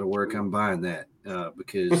overtime I got to work, I'm buying that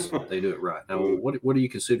because they do it right. Now, what do you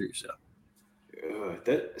consider yourself?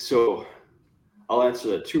 So I'll answer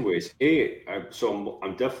that 2 ways.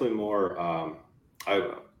 I'm definitely more, I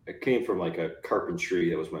came from like a carpentry.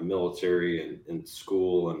 That was my military and in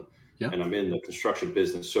school, and I'm in the construction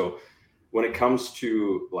business. So when it comes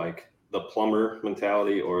to like the plumber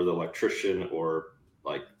mentality or the electrician or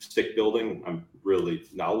like stick building, I'm really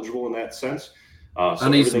knowledgeable in that sense. I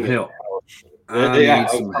need some help. I need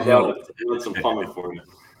some help. I want some plumbing for you.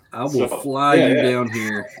 I will fly you down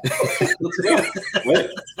here. Let's go.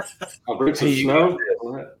 I'll bring some snow.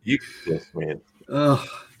 Yes, man.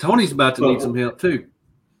 Tony's about to need some help too.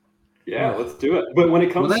 Yeah, let's do it. But when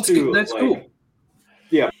it comes to that's cool.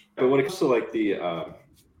 Yeah, but when it comes to like the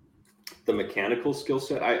mechanical skill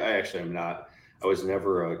set, I actually am not. I was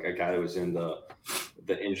never a guy that was in the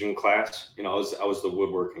engine class. I was the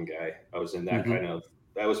woodworking guy. I was in that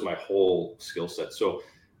that was my whole skill set. So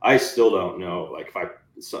I still don't know. Like I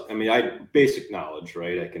basic knowledge,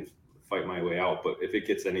 right? I can fight my way out. But if it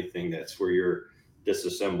gets anything that's where you're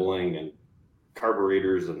disassembling and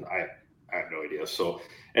carburetors, and I have no idea. So,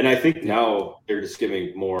 and I think now they're just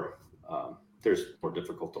giving more. There's more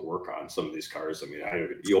difficult to work on some of these cars. I mean,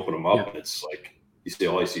 you open them up and it's like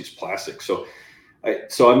all I see is plastic. So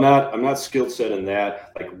I'm not skilled set in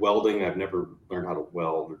that. Like welding, I've never learned how to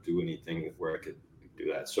weld or do anything where I could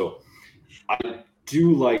do that. So I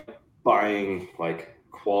do like buying like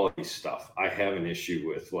quality stuff. I have an issue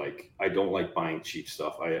with I don't like buying cheap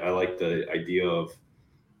stuff. I like the idea of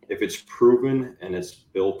if it's proven and it's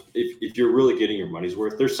built, if you're really getting your money's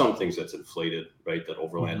worth, there's some things that's inflated, right? That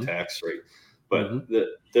overland tax rate, but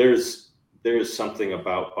there's something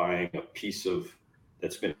about buying a piece of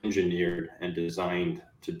that's been engineered and designed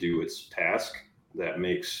to do its task that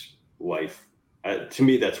makes life. To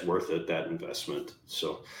me, that's worth it. That investment.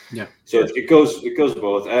 So it goes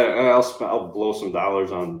both. I'll blow some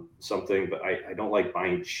dollars on something, but I don't like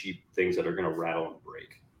buying cheap things that are going to rattle and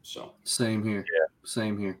break. So same here.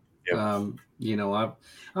 Same here. Yep.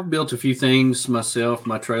 I've built a few things myself.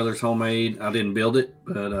 My trailer's homemade. I didn't build it,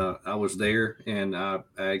 but I was there, and I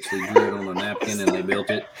actually drew it on a napkin, and they built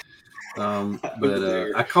it.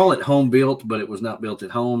 But I call it home built, but it was not built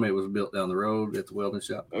at home. It was built down the road at the welding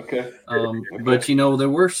shop. Okay. But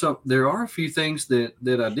there are a few things that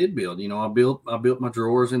I did build. I built my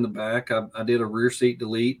drawers in the back. I did a rear seat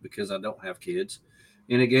delete because I don't have kids,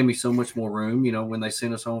 and it gave me so much more room. When they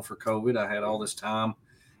sent us home for COVID, I had all this time,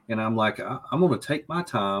 and I'm like, I'm going to take my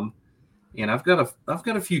time, and I've got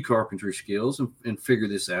a few carpentry skills and figure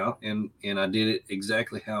this out, and I did it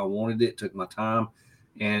exactly how I wanted it. Took my time.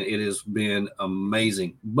 And it has been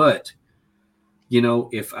amazing. But,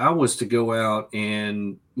 if I was to go out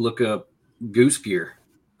and look up goose gear,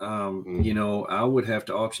 I would have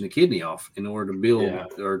to auction a kidney off in order to build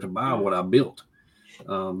or to buy what I built,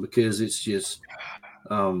 because it's just,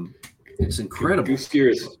 it's incredible. Goose gear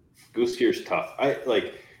is tough.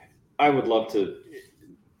 I would love to,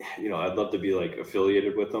 I'd love to be like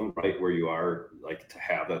affiliated with them, right where you are, like to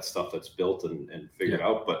have that stuff that's built and figured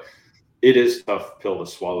out, but it is a tough pill to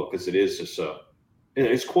swallow because it is just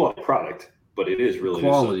it's quality product, but it is really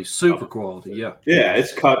quality, super quality. Yeah.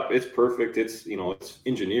 It's cut, it's perfect. It's, it's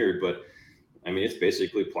engineered, but I mean, it's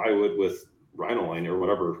basically plywood with rhinoline or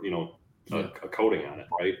whatever, a coating on it.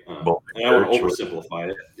 Right. And I don't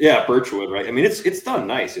oversimplify it. Yeah. Birchwood. Right. I mean, it's done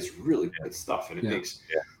nice. It's really good stuff. And it makes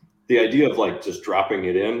the idea of like just dropping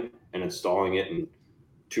it in and installing it in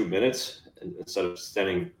 2 minutes instead of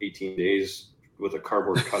spending 18 days with a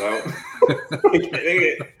cardboard cutout and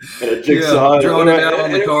a jigsaw, drawing it out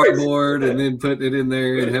on the cardboard and then putting it in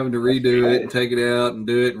there and having to redo it and take it out and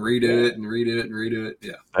do it and redo it and redo it and redo it.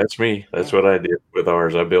 Yeah, that's me. That's what I did with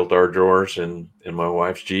ours. I built our drawers in my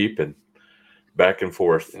wife's Jeep and back and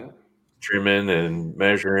forth, trimming and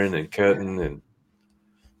measuring and cutting and.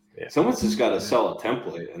 Someone's just got to sell a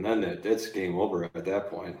template, and then it's game over at that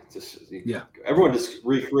point. Everyone just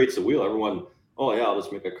recreates the wheel. Everyone. Oh yeah, I'll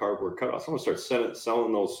just make a cardboard cutout. Someone starts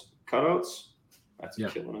selling those cutouts. That's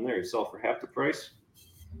killing in there. You sell for half the price.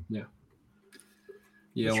 Yeah.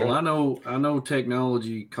 Yeah. Well, right. I know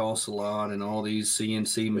technology costs a lot, and all these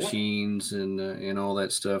CNC machines and all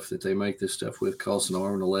that stuff that they make this stuff with costs an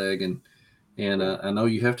arm and a leg, and I know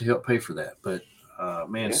you have to help pay for that. But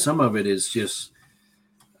some of it is just.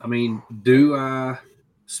 I mean, do I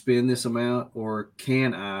spend this amount, or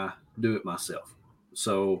can I do it myself?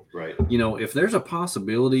 So, if there's a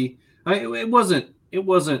possibility, it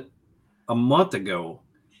wasn't a month ago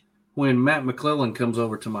when Matt McClellan comes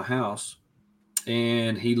over to my house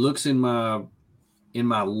and he looks in my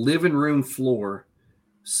living room floor,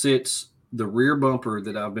 sits the rear bumper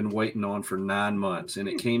that I've been waiting on for 9 months. And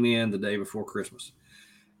it came in the day before Christmas.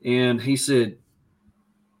 And he said,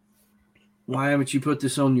 "Why haven't you put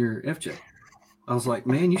this on your FJ?" I was like,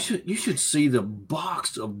 "Man, you should see the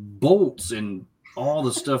box of bolts and all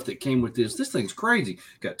the stuff that came with this. This thing's crazy.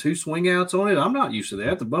 Got 2 swing outs on it. I'm not used to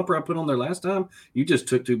that. The bumper I put on there last time, you just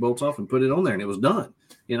took 2 bolts off and put it on there and it was done."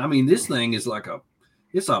 And I mean, this thing is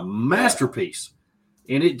it's a masterpiece,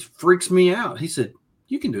 and it freaks me out. He said,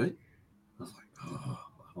 "You can do it." I was like, "Oh,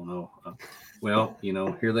 I don't know." Well,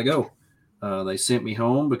 here they go. They sent me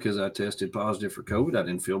home because I tested positive for COVID. I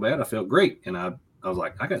didn't feel bad. I felt great. And I was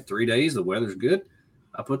like, I got 3 days. The weather's good.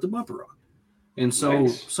 I put the bumper on. And so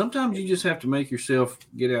sometimes you just have to make yourself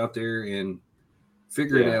get out there and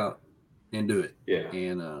figure it out and do it. Yeah.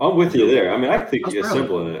 And I'm with you there. I mean, I think you get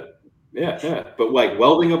simple in it. Yeah. But like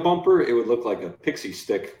welding a bumper, it would look like a pixie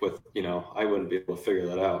stick with, I wouldn't be able to figure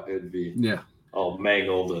that out. It'd be all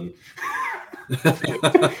mangled and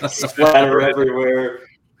splatter everywhere.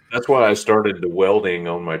 That's why I started the welding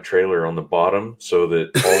on my trailer on the bottom so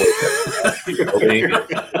that all the welding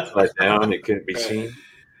is upside down. It couldn't be seen.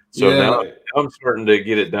 So now I'm starting to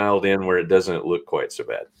get it dialed in where it doesn't look quite so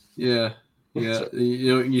bad. Yeah. Yeah.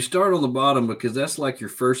 You start on the bottom because that's like your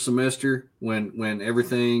first semester when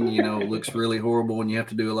everything, looks really horrible and you have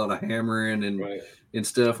to do a lot of hammering and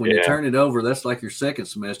stuff. When you turn it over, that's like your second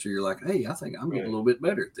semester. You're like, hey, I think I'm getting a little bit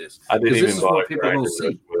better at this. I didn't even bother grinding those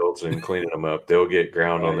wheels and cleaning them up. They'll get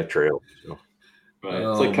ground on the trail. So. Right.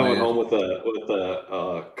 It's like coming home with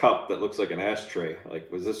a cup that looks like an ashtray.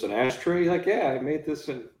 Like, was this an ashtray? Like, yeah, I made this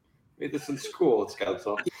in made this in school. It's got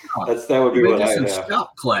so that would be what I have.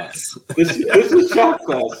 Shop class. This is shop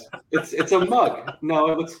class. It's a mug.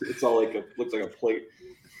 No, it's all looks like a plate.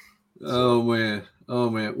 So. Oh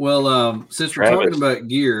man. Well, since we're talking about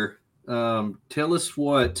gear, tell us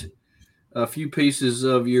what a few pieces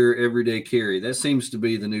of your everyday carry. That seems to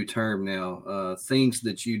be the new term now. Things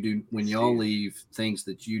that you do when y'all leave, things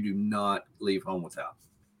that you do not leave home without.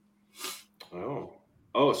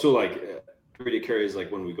 Oh, so like everyday carry is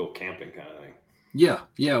like when we go camping kind of thing. Yeah.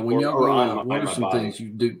 When y'all go out, what are some things you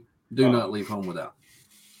do not leave home without?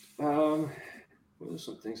 What are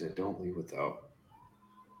some things I don't leave without?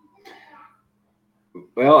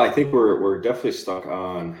 Well, I think we're definitely stuck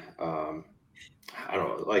on. I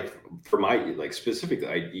don't know, like for my like specifically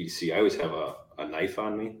EDC, I always have a knife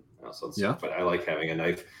on me. But I like having a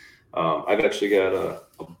knife. I've actually got a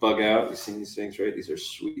bug out. You've seen these things, right? These are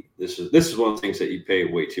sweet. This is one of the things that you pay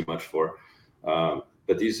way too much for.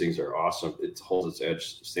 But these things are awesome. It holds its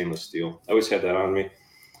edge, stainless steel. I always have that on me.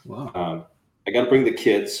 Wow. I got to bring the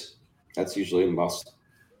kids. That's usually a must.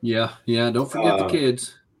 Yeah. Don't forget the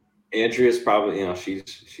kids. Andrea's probably,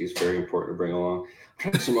 she's very important to bring along.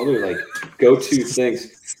 I'm trying some other like go-to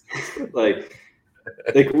things,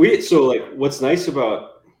 what's nice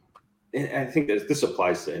about, and I think that this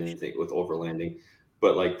applies to anything with overlanding,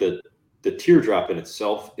 but like the teardrop in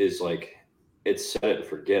itself is like it's set it and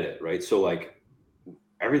forget it, right? So like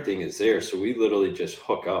everything is there, so we literally just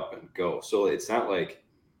hook up and go. So it's not like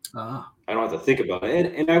I don't have to think about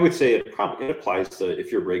it. And I would say it applies to if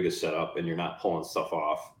your rig is set up and you're not pulling stuff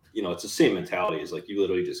off. It's the same mentality as like you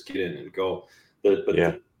literally just get in and go.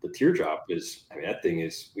 The teardrop is, that thing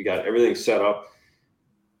is, we got everything set up.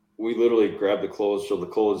 We literally grab the clothes, throw the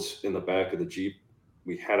clothes in the back of the Jeep.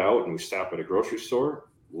 We head out and we stop at a grocery store,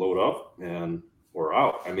 load up, and we're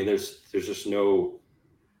out. I mean, there's no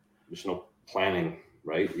planning,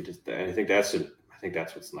 right? I think that's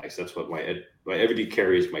what's nice. That's what my everyday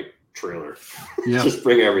carry is, my trailer. Yeah. Just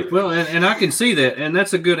bring everything. Well, and I can see that, and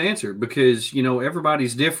that's a good answer because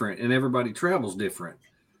everybody's different and everybody travels different,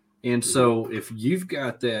 and so if you've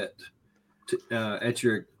got that at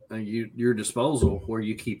your disposal where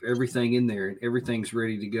you keep everything in there and everything's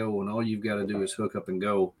ready to go, and all you've got to do is hook up and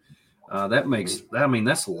go,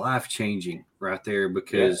 that's life changing right there.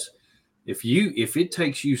 Because if it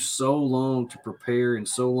takes you so long to prepare and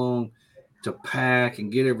so long to pack and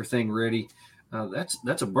get everything ready.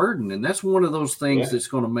 That's a burden, and that's one of those things that's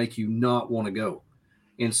going to make you not want to go.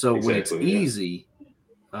 And so when it's easy,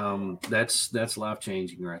 that's life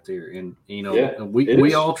changing right there. And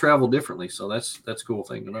we all travel differently, so that's a cool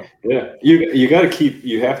thing to know. Yeah, you have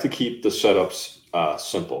to keep the setups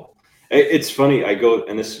simple. It's funny. I go,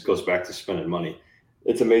 and this goes back to spending money.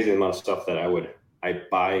 It's amazing the amount of stuff that I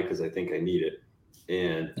buy because I think I need it,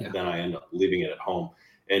 and then I end up leaving it at home.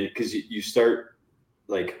 And because you start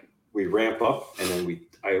like. We ramp up and then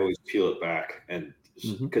I always peel it back, and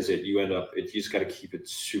because you just got to keep it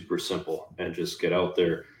super simple and just get out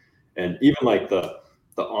there. And even like the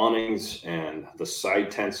awnings and the side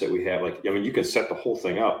tents that we have, you can set the whole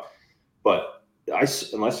thing up, but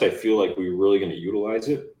unless I feel like we're really going to utilize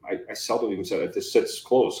it, I seldom even set it. This sits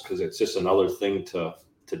close because it's just another thing to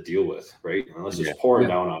deal with, right? Unless it's pouring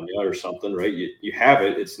down on you or something, right? You have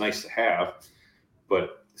it. It's nice to have,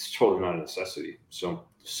 but it's totally not a necessity. So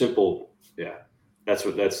simple, that's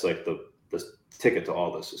like the ticket to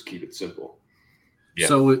all this is keep it simple.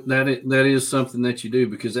 So that is something that you do,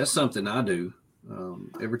 because that's something I do.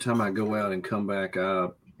 Every time I go out and come back, I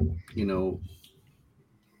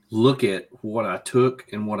look at what I took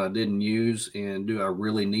and what I didn't use, and do I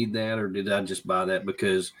really need that, or did I just buy that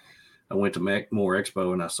because I went to More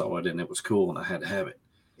Expo and I saw it and it was cool and I had to have it.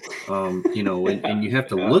 And you have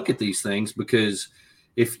to look at these things, because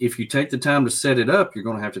if you take the time to set it up, you're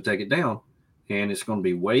going to have to take it down, and it's going to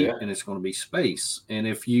be weight and it's going to be space. And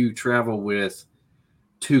if you travel with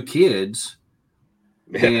 2 kids,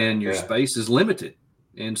 then your space is limited.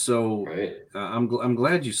 And so I'm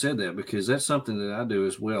glad you said that, because that's something that I do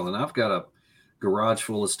as well. And I've got a garage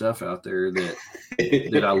full of stuff out there that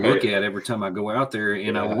I look at every time I go out there,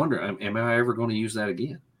 and I wonder, am I ever going to use that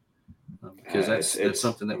again? Because that's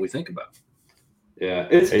something that we think about. Yeah,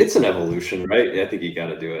 it's an evolution, right? I think you got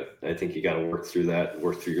to do it. I think you got to work through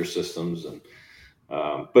your systems, and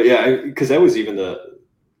because that was even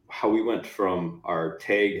how we went from our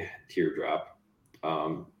tag teardrop,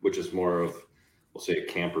 which is more of, we'll say, a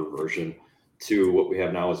camper version, to what we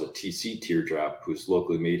have now as a TC teardrop, who's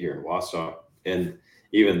locally made here in Wausau. And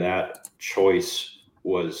even that choice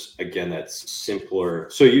was, again, that's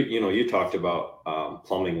simpler. So you talked about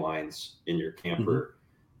plumbing lines in your camper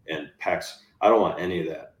and packs. I don't want any of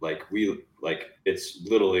that. Like Like it's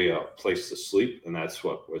literally a place to sleep, and that's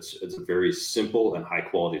it's a very simple and high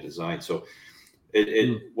quality design. So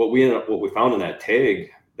what we found in that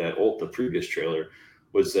tag, the previous trailer,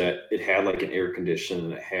 was that it had like an air conditioner,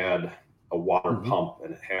 and it had a water pump,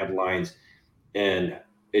 and it had lines, and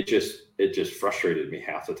it just frustrated me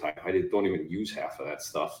half the time. I don't even use half of that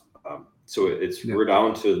stuff. So we're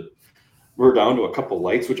down to a couple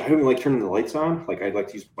lights, which I don't even like turning the lights on. Like I'd like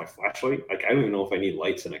to use my flashlight. Like I don't even know if I need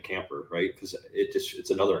lights in a camper, right? Because it's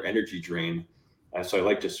another energy drain. So I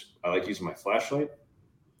like using my flashlight.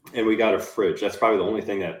 And we got a fridge. That's probably the only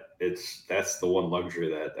thing that's the one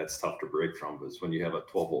luxury that's tough to break from, is when you have a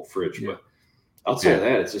 12-volt fridge. Yeah. But outside of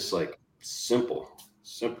that, it's just like simple,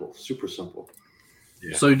 super simple.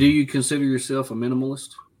 Yeah. So do you consider yourself a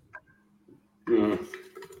minimalist?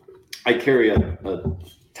 I carry a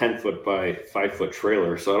 10-foot by 5-foot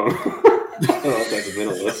trailer, so I don't know if that's a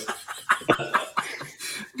minimalist.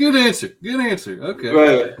 Good answer. Okay.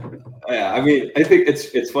 Right. Yeah, I mean, I think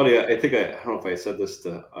it's funny. I don't know if I said this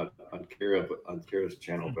on Kara's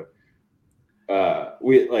channel, but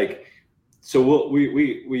we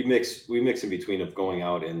mix in between of going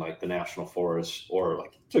out in like the national forest or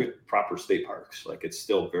like to proper state parks. Like it's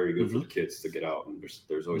still very good for the kids to get out, and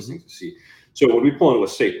there's always things to see. So when we pull into a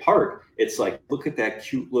state park, it's like, look at that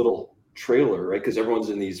cute little trailer, right? Because everyone's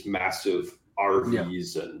in these massive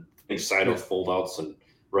RVs and side of fold-outs, and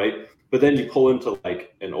right. But then you pull into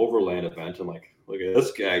like an overland event, and like, look at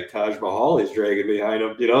this guy, Taj Mahal, he's dragging behind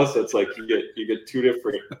him, So it's like you get two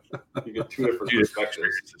different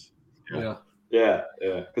perspectives. Yeah.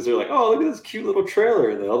 Because they're like, oh, look at this cute little trailer,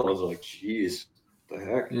 and the other ones are like, geez, what the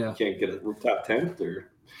heck? Yeah. You can't get a rooftop tent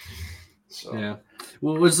or so. Yeah.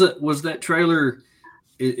 Well, was that trailer?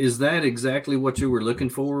 Is that exactly what you were looking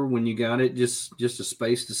for when you got it? Just a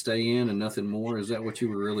space to stay in and nothing more? Is that what you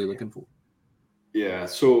were really looking for? Yeah.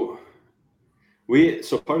 So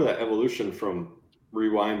part of that evolution from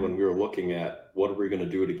Rewind, when we were looking at what are we going to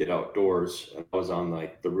do to get outdoors, and I was on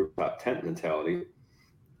like the rooftop tent mentality.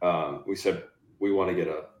 We said we want to get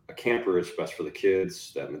a camper. It's best for the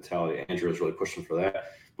kids. That mentality. Andrew was really pushing for that.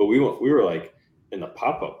 But we were like in the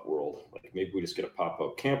pop-up world. Like maybe we just get a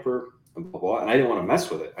pop-up camper and blah, blah, blah. And I didn't want to mess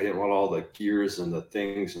with it. I didn't want all the gears and the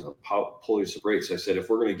things and the pulleys and brakes. I said, if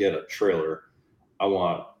we're going to get a trailer, I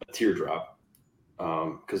want a teardrop.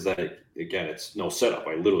 Because then, again, it's no setup.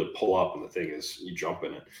 I literally pull up and the thing is, you jump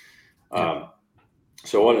in it.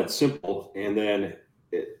 So I want it simple. And then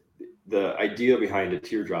the idea behind a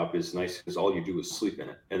teardrop is nice because all you do is sleep in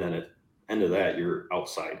it. And then at the end of that, you're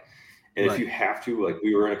outside. And if you have to, like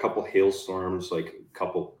we were in a couple hailstorms,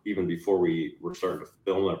 even before we were starting to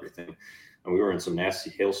film everything, and we were in some nasty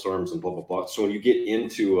hailstorms and blah, blah, blah. So when you get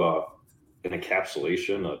into an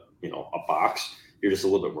encapsulation, a box, you're just a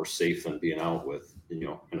little bit more safe than being out with, in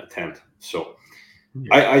a tent. So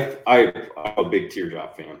I'm a big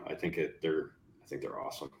teardrop fan. I think they're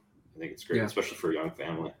awesome. I think it's great, especially for a young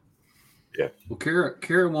family. Yeah. Well,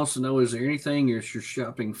 Kara wants to know: is there anything you're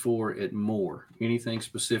shopping for at More? Anything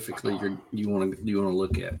specifically you want to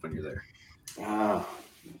look at when you're there?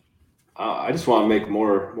 I just want to make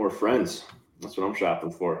more friends. That's what I'm shopping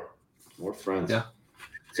for. More friends. Yeah.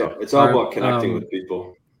 So it's all about connecting with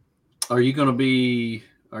people. Are you going to be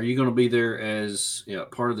there as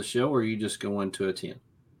part of the show, or are you just going to attend?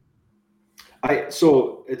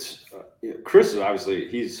 So it's Chris is obviously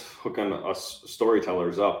he's hooking us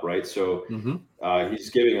storytellers up, right? So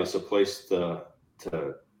he's giving us a place to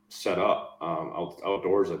set up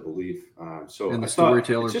outdoors, I believe. So in the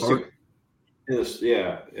storyteller part.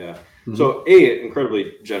 So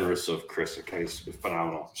incredibly generous of Chris. He's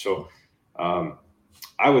phenomenal. So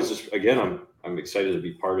I was just I'm excited to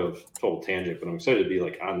be part of Total Tangent, but I'm excited to be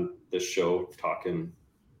like on this show talking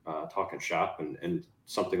shop and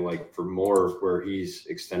something like for More where he's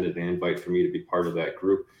extended an invite for me to be part of that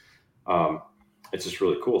group. It's just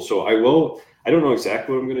really cool. So I don't know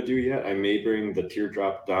exactly what I'm going to do yet. I may bring the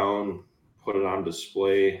teardrop down, put it on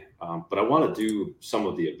display, but I want to do some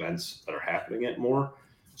of the events that are happening at More.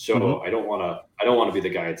 So I don't want to be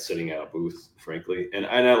the guy that's sitting at a booth, frankly. And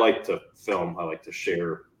I like to film. I like to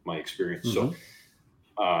share my experience. So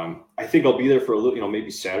I think I'll be there for a little,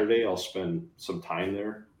 maybe Saturday. I'll spend some time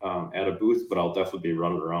there at a booth, but I'll definitely be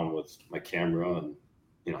running around with my camera and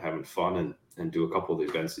having fun and do a couple of the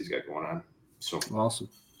events these got going on. So awesome,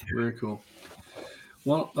 very cool.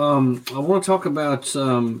 Well, I want to talk about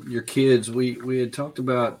your kids. We had talked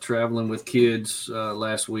about traveling with kids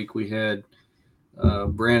last week. We had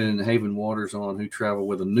Brandon and Haven Waters on, who travel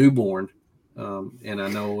with a newborn, and I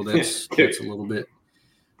know that's a little bit.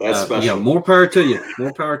 That's special. Yeah, more power to you.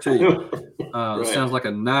 More power to you. Right. It sounds like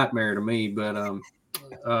a nightmare to me, but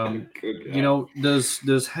You know,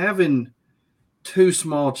 does having two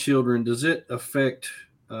small children, does it affect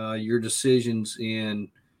your decisions in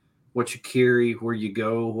what you carry, where you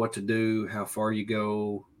go, what to do, how far you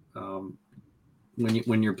go,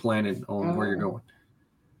 when you're planning on where you're going?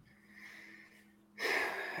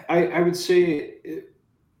 I would say,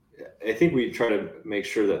 I think we try to make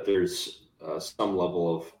sure that there's some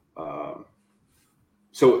level of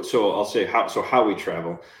so I'll say how we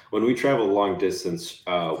travel. When we travel long distance,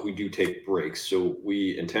 we do take breaks. So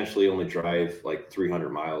we intentionally only drive like 300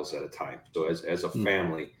 miles at a time. So as a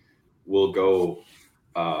family, we'll go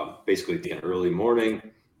basically at the early morning.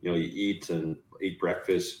 You know, you eat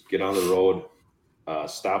breakfast, get on the road,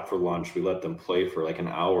 stop for lunch. We let them play for like an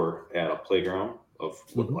hour at a playground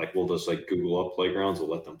like we'll just like Google up playgrounds.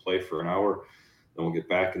 We'll let them play for an hour. Then we'll get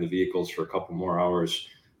back in the vehicles for a couple more hours,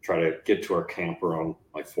 try to get to our camp around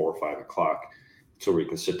like 4 or 5 o'clock so we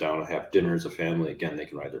can sit down and have dinner as a family. Again, they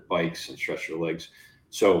can ride their bikes and stretch their legs.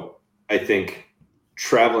 So I think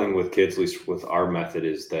traveling with kids, at least with our method,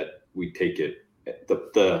 is that we take it,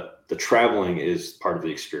 the traveling is part of the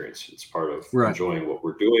experience. It's part of enjoying what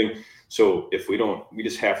we're doing. So if we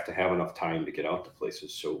just have to have enough time to get out to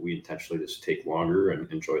places. So we intentionally just take longer and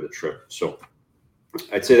enjoy the trip. So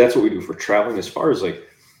I'd say that's what we do for traveling. As far as like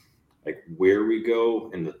where we go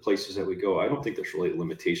and the places that we go, I don't think there's really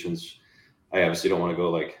limitations. I obviously don't want to go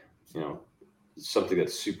like, you know, something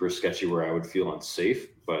that's super sketchy where I would feel unsafe,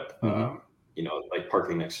 but you know, like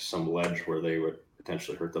parking next to some ledge where they would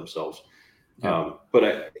potentially hurt themselves. But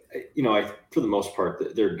I for the most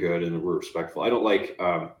part, they're good and we're respectful. I don't like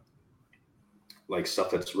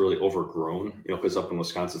stuff that's really overgrown, you know, because up in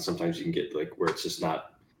Wisconsin, sometimes you can get like where it's just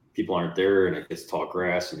not, people aren't there and it gets tall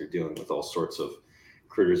grass and you're dealing with all sorts of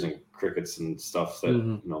critters and crickets and stuff that,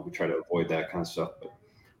 you know, we try to avoid that kind of stuff. But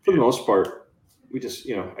for the most part, we just,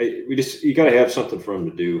 you know, you got to have something for them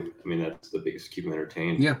to do. I mean, that's the biggest, keep them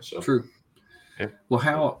entertained. Yeah, so. True. Yeah. Well,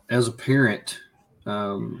 how, as a parent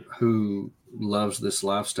who loves this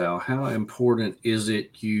lifestyle, how important is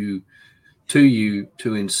it to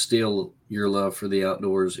instill your love for the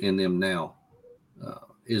outdoors in them now?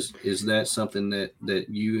 Is that something that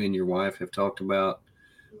you and your wife have talked about?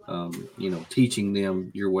 You know, teaching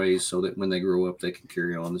them your ways so that when they grow up, they can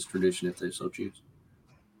carry on this tradition if they so choose.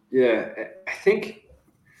 Yeah, I think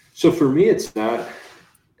so. For me, it's not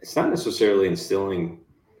necessarily instilling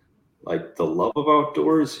like the love of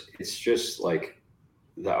outdoors. It's just like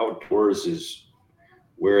the outdoors is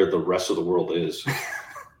where the rest of the world is.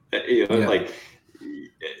 You know, like,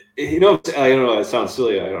 you know, I don't know, it sounds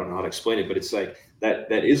silly. I don't know how to explain it, but it's like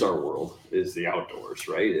that is our world, is the outdoors,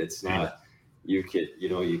 right? It's not, you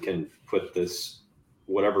can put this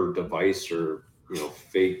whatever device or, you know,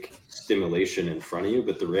 fake stimulation in front of you,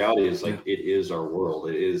 but the reality is like it is our world.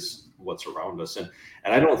 It is what's around us. And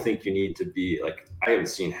I don't think you need to be like, I haven't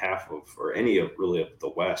seen half of or any of really of the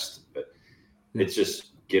West, but it's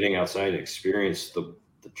just getting outside and experience the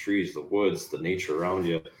trees, the woods, the nature around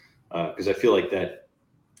you. Because I feel like that,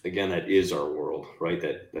 again, that is our world, right?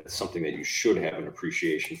 That's something that you should have an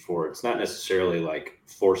appreciation for. It's not necessarily like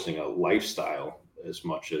forcing a lifestyle as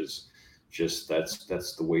much as just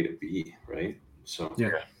that's the way to be, right? So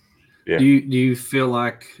yeah. Do you feel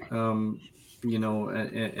like you know,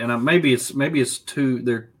 and maybe it's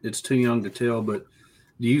too young to tell, but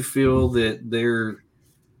do you feel that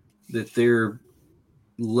they're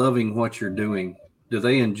loving what you're doing? Do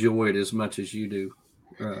they enjoy it as much as you do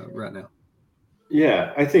right now?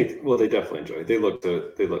 Yeah, I think, well, they definitely enjoy it. They like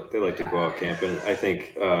to go out camping. I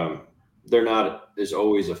think they're not as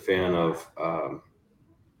always a fan of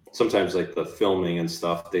sometimes like the filming and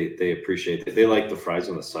stuff. They appreciate it. They like the fries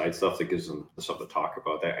on the side stuff that gives them something to talk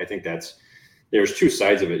about. I think there's two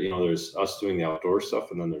sides of it. You know, there's us doing the outdoor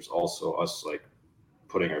stuff, and then there's also us like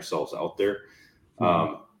putting ourselves out there.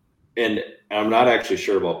 And I'm not actually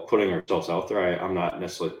sure about putting ourselves out there. I'm not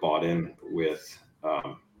necessarily bought in with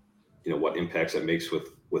you know, what impacts that makes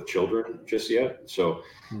with children just yet. So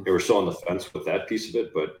we're still on the fence with that piece of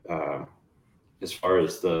it. But as far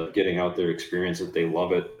as the getting out there experience, that they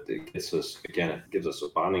love it. It gives us a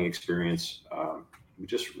bonding experience. We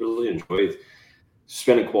just really enjoy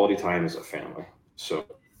spending quality time as a family. So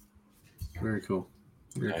very cool.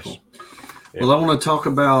 Very cool. Yeah. Well, I want to talk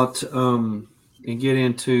about and get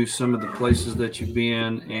into some of the places that you've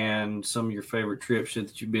been and some of your favorite trips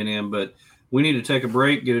that you've been in, but we need to take a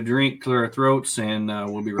break, get a drink, clear our throats, and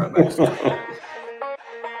we'll be right back.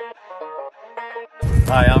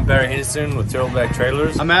 Hi, I'm Barry Henderson with Turtleback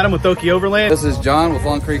Trailers. I'm Adam with Okie Overland. This is John with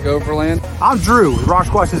Long Creek Overland. I'm Drew with Rock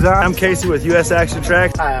Squash Design. I'm Casey with US Action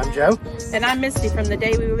Tracks. Hi, I'm Joe. And I'm Misty from The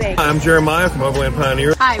Day We Were Made. Hi, I'm Jeremiah from Overland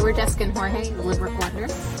Pioneer. Hi, we're Jessica and Jorge, the Woodwork Wonder.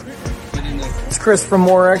 It's Chris from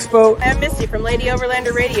More Expo. I'm Misty from Lady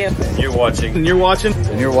Overlander Radio. You're watching. And you're watching.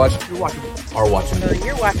 And you're watching. You're watching. Are watching.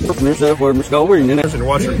 You're watching. You're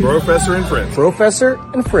watching BROfessor and Friends.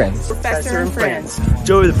 BROfessor and Friends. BROfessor and Friends.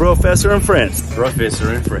 Joey the BROfessor and Friends.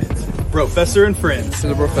 BROfessor and Friends. BROfessor and Friends. To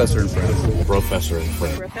the BROfessor and Friends. BROfessor and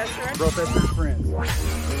Friends. BROfessor and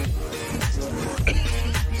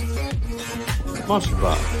Friends. Sponsored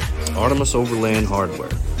by Artemis Overland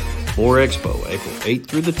Hardware. More Expo, April 8th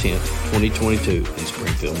through the 10th, 2022 in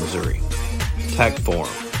Springfield, Missouri. Tack Farm,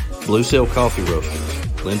 Blue Sail Coffee Roasters,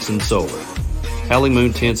 Linson Solar, Howling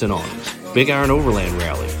Moon Tents and Awnings, Big Iron Overland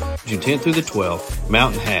Rally, June 10th through the 12th,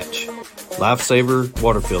 Mountain Hatch, Lifesaver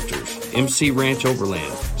Water Filters, MC Ranch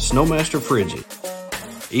Overland, Snowmaster Frigid,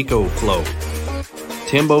 Eco Flow,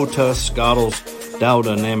 Timbo Tuss Scottles, Dial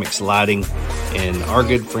Dynamics Lighting, and our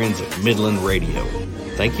good friends at Midland Radio.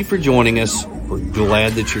 Thank you for joining us. We're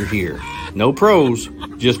glad that you're here. No pros,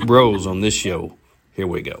 just bros on this show. Here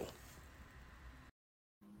we go.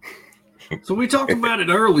 So we talked about it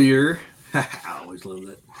earlier. I always love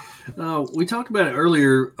that. We talked about it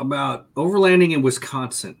earlier about overlanding in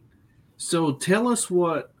Wisconsin. So tell us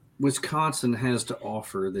what Wisconsin has to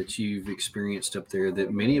offer that you've experienced up there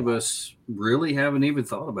that many of us really haven't even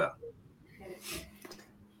thought about.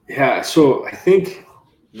 Yeah, so I think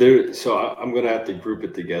I'm going to have to group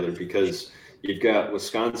it together because you've got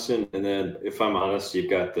Wisconsin, and then if I'm honest, you've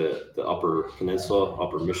got the Upper Peninsula,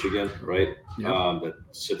 Upper Michigan, right? Yeah. That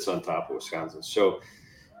sits on top of Wisconsin. So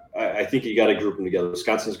I think you got to group them together.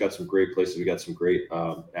 Wisconsin's got some great places. We got some great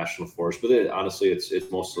national forests, but honestly,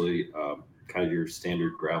 it's mostly kind of your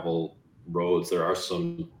standard gravel roads. There are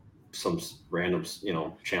some random,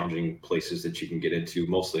 challenging places that you can get into,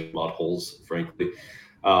 mostly mud holes, frankly,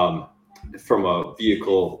 from a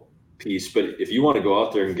vehicle piece. But if you want to go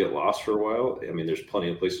out there and get lost for a while, I mean, there's plenty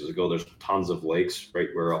of places to go. There's tons of lakes, right?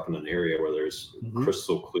 We're up in an area where there's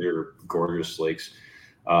crystal clear, gorgeous lakes.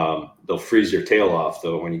 They'll freeze your tail off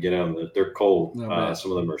though when you get on. They're cold.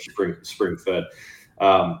 Some of them are spring fed.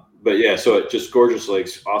 But yeah, so it just gorgeous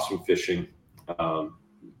lakes, awesome fishing,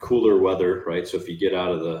 cooler weather, right? So if you get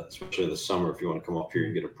out of especially the summer, if you want to come up here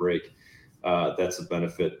and get a break, that's a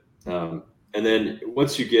benefit. And then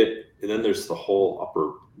once you get, and then there's the whole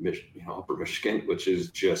Upper Michigan, which is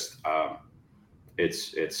just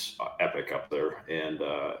it's epic up there, and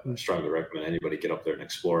I strongly recommend anybody get up there and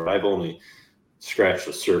explore. I've only scratched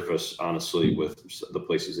the surface, honestly, with the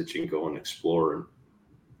places that you can go and explore,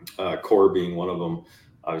 and Core being one of them.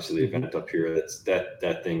 Obviously, the event up here,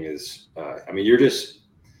 that thing is. I mean,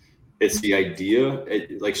 it's the idea.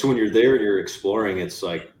 So when you're there and you're exploring, it's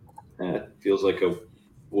like it feels like a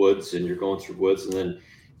woods, and you're going through woods, and then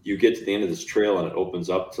you get to the end of this trail and it opens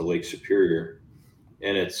up to Lake Superior,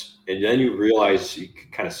 and then you realize you can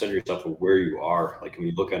kind of send yourself to where you are. Like when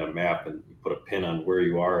you look at a map and you put a pin on where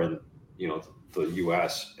you are in the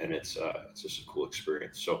U.S., and it's just a cool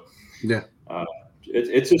experience. So yeah,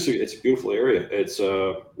 it's a beautiful area. It's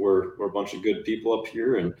we're a bunch of good people up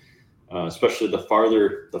here, and especially the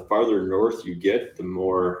farther north you get, the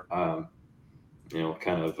more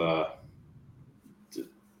kind of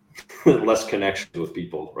less connections with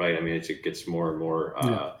people, right? I mean, it gets more and more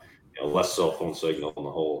less cell phone signal in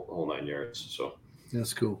the whole 9 yards. So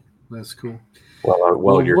that's cool.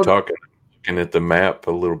 Well, you're talking, looking at the map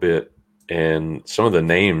a little bit, and some of the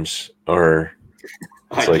names are.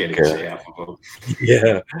 I can't even say half of them.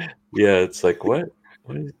 Yeah. It's like what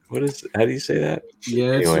is? How do you say that?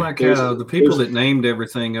 Yeah, it's like the people that named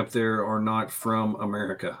everything up there are not from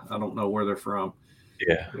America. I don't know where they're from.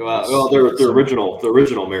 Yeah. Well, they're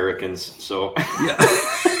original Americans. So yeah,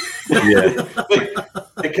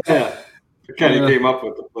 they kind of came up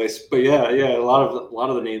with the place. But yeah, a lot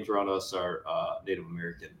of the names around us are Native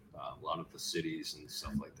American. A lot of the cities and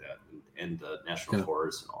stuff like that, and the national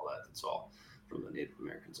forests and all that. It's all from the Native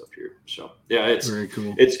Americans up here. So yeah, it's very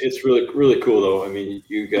cool. It's really cool though. I mean,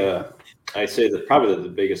 I say that probably the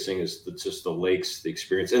biggest thing is just the lakes, the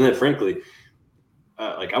experience, and then frankly.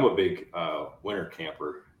 I'm a big winter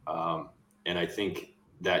camper, and I think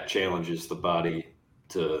that challenges the body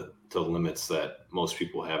to limits that most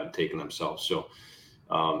people haven't taken themselves. So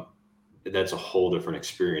that's a whole different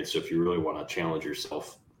experience. So if you really want to challenge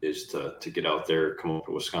yourself, is to get out there, come up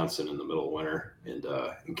to Wisconsin in the middle of winter, and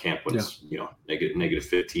camp when it's negative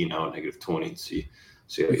 15 out, negative 20, and see.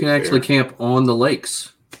 You can actually camp on the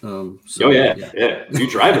lakes. Yeah. You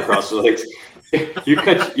drive across the lakes. You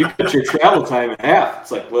cut your travel time in half.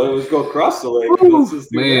 It's like, well, let's go across the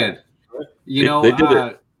lake. Man, you know, they did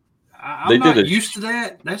it. I'm not used to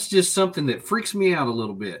that. That's just something that freaks me out a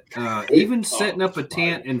little bit. Even setting up a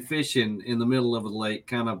tent and fishing in the middle of a lake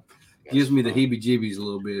kind of gives me the heebie-jeebies a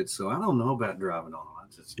little bit. So I don't know about driving on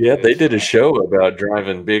it. They did a show about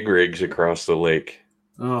driving big rigs across the lake.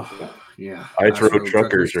 Oh, yeah. Ice road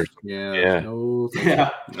truckers or something. Yeah. No,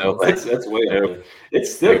 that's way up there.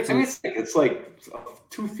 It's thick. I mean, it's like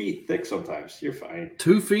 2 feet thick sometimes. You're fine.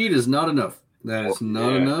 2 feet is not enough. That is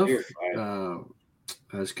not enough. You're fine.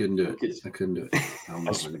 I just couldn't do it. I couldn't do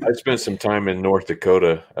it. I spent some time in North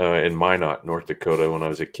Dakota, in Minot, North Dakota, when I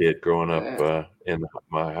was a kid growing up in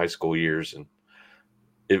my high school years, and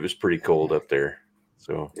it was pretty cold up there.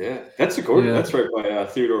 So that's Dakota. Yeah. That's right by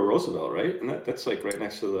Theodore Roosevelt, right? And that's like right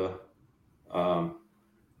next to the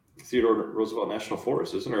Theodore Roosevelt National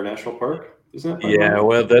Forest, isn't it? Or National Park, isn't it? Yeah,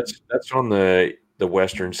 well, that's on the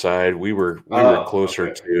western side. We were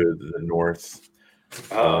closer to the north.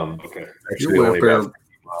 Okay. Actually, only about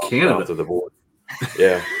Canada to the border.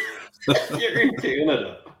 Yeah. You're in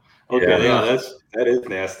Canada. Okay, that is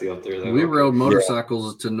nasty up there. We rode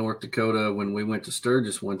motorcycles to North Dakota when we went to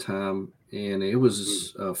Sturgis one time, and it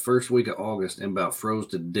was first week of August, and about froze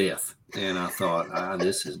to death. And I thought,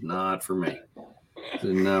 this is not for me. This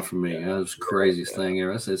is not for me. That was the craziest thing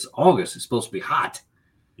ever. I said, it's August. It's supposed to be hot.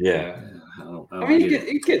 Yeah. I mean,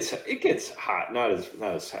 it gets hot. Not as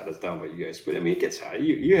hot as down by you guys, but I mean, it gets hot.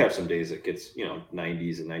 You have some days that gets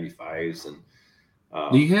 90s and 95s, and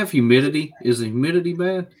do you have humidity? Is the humidity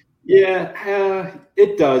bad? Yeah,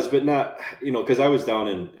 it does, but not, because I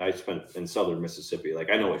spent in southern Mississippi.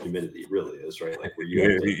 Like, I know what humidity really is, right? Like, where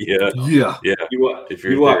you have to,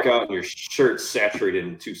 you walk out and your shirt's saturated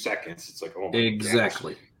in 2 seconds. It's like, oh my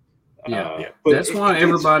exactly. gosh. That's why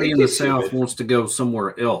everybody in the South wants to go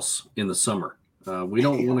somewhere else in the summer. We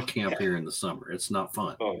don't want to camp here in the summer. It's not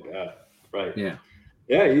fun. Oh God, right? Yeah.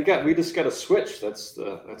 We just got to switch. That's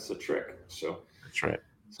the trick. So that's right.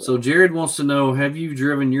 So Jared wants to know: have you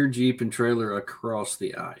driven your Jeep and trailer across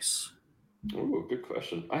the ice? Oh, good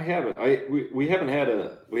question. I haven't. We haven't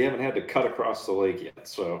had to cut across the lake yet,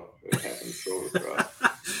 so it happens to go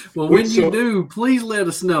across. Well, when you do, please let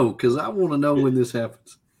us know, because I want to know when this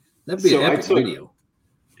happens. That'd be an epic video.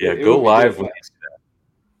 Yeah, go live with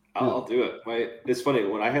I'll do it. It's funny,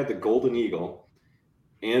 when I had the Golden Eagle,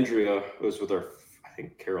 Andrea was with I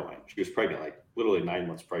think Caroline. She was pregnant, like literally 9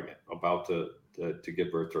 months pregnant, about to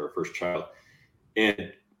give birth to her first child.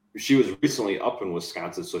 And she was recently up in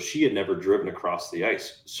Wisconsin, so she had never driven across the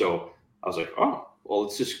ice. So I was like, oh, well,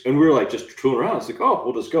 it's just, and we were like just tooling around. It's like, oh,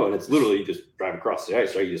 we'll just go. And it's literally just drive across the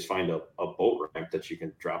ice, right? You just find a boat ramp that you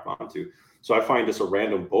can drop onto. So I find just a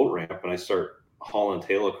random boat ramp, and I start hauling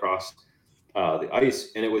tail across the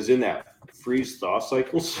ice. And it was in that freeze thaw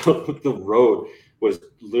cycle. So the road was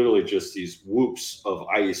literally just these whoops of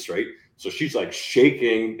ice, right? So she's like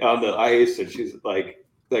shaking on the ice, and she's like,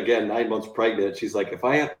 again, 9 months pregnant. She's like, if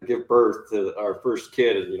I have to give birth to our first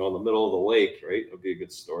kid, in the middle of the lake, right? It'll be a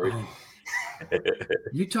good story.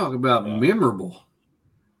 You talk about memorable.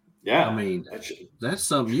 Yeah. I mean, that's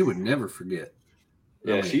something you would never forget.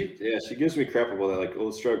 Yeah, she gives me crap about that. Like,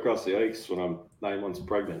 let's drive across the ice when I'm 9 months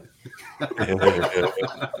pregnant.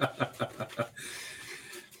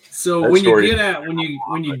 So when you get out,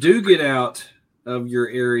 when you do get out of your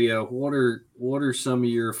area, what are some of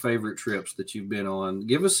your favorite trips that you've been on?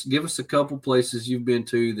 Give us a couple places you've been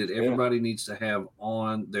to that everybody needs to have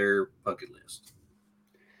on their bucket list.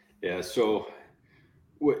 Yeah, so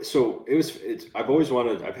I've always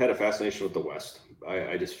I've had a fascination with the West.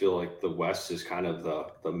 I just feel like the West is kind of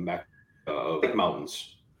the mecca of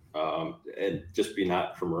mountains, and just be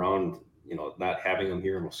not from around, not having them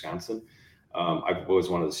here in Wisconsin. I've always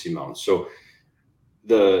wanted to see mountains. So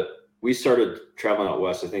we started traveling out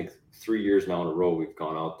West, I think 3 years now in a row we've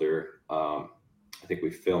gone out there. I think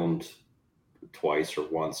we filmed twice or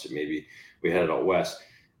once, maybe we headed out West.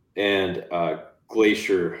 And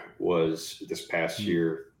Glacier was this past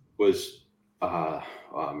year was, oh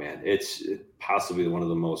man, it's possibly one of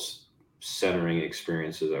the most centering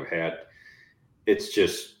experiences I've had. It's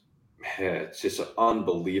just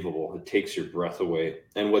unbelievable. It takes your breath away.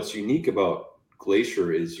 And what's unique about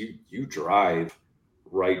Glacier is you drive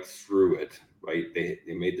right through it, right? They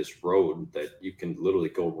made this road that you can literally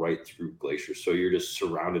go right through Glacier. So you're just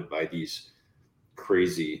surrounded by these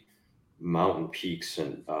crazy mountain peaks.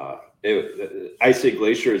 And I say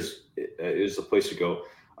Glacier is the place to go.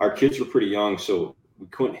 Our kids were pretty young, so we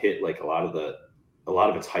couldn't hit like a lot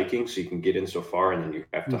of it's hiking, so you can get in so far, and then you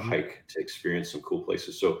have to hike to experience some cool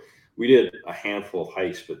places. So we did a handful of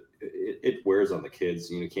hikes, but it wears on the kids.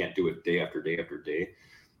 You can't do it day after day after day.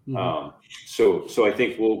 Mm-hmm. So I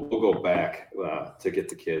think we'll go back to get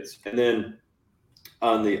the kids. And then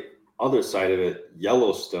on the other side of it,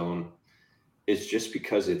 Yellowstone, it's just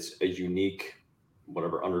because it's a unique,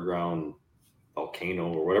 whatever, underground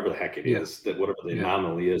volcano or whatever the heck it is, that whatever the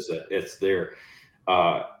anomaly is that it's there.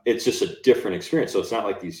 It's just a different experience. So it's not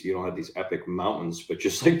like you don't have these epic mountains, but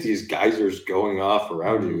just like these geysers going off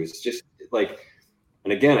around you. It's just like,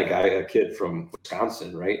 and again, a kid from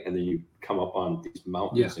Wisconsin, right? And then you come up on these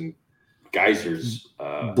mountains and geysers,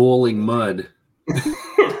 boiling mud.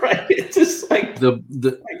 Right. It's just like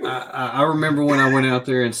I remember when I went out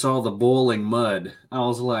there and saw the boiling mud, I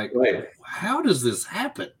was like, how does this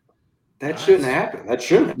happen? That shouldn't happen. That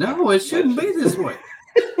shouldn't. No, it shouldn't be this way.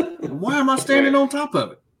 Why am I standing on top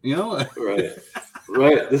of it?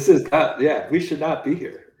 Right. This is not. Yeah, we should not be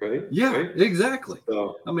here. Right. Yeah, exactly.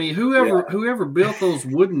 So, I mean, whoever built those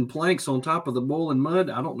wooden planks on top of the boiling mud,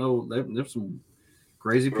 I don't know. There's some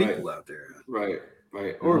crazy people out there. Right.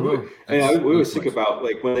 Or we always think about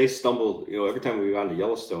like when they stumbled. Every time we go on to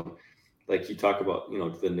Yellowstone, like you talk about,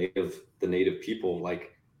 the native people.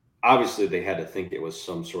 Like obviously they had to think it was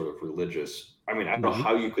some sort of religious. I mean, I don't know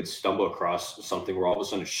how you could stumble across something where all of a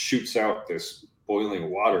sudden it shoots out this boiling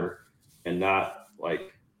water and not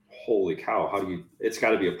like, holy cow, how do you, it's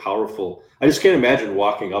got to be a powerful, I just can't imagine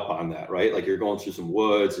walking up on that, right? Like you're going through some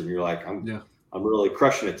woods and you're like, I'm really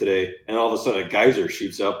crushing it today. And all of a sudden a geyser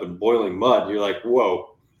shoots up and boiling mud. And you're like,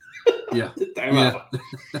 whoa. Time out.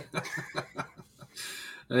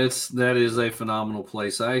 That is a phenomenal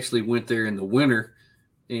place. I actually went there in the winter.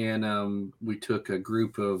 And we took a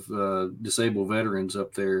group of disabled veterans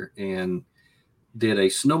up there and did a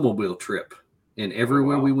snowmobile trip. And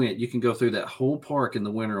everywhere we went, you can go through that whole park in the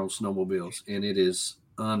winter on snowmobiles. And it is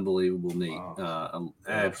unbelievable neat. I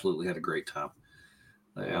absolutely had a great time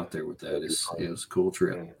out there with that. It was a cool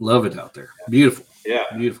trip. Love it out there. Beautiful. Yeah.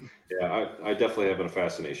 Beautiful. Yeah, I definitely have a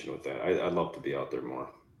fascination with that. I'd love to be out there more.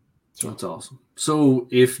 So that's awesome. So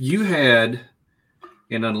if you had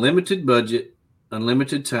an unlimited budget,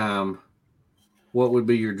 unlimited time, what would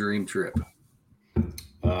be your dream trip?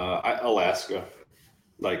 Alaska,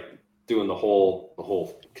 like doing the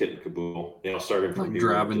whole kit and caboodle. Starting from here,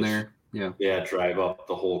 driving there. Drive up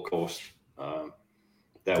the whole coast.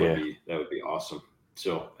 That would be awesome.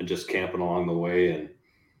 So, and just camping along the way and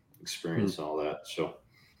experiencing all that. So,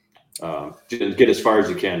 get as far as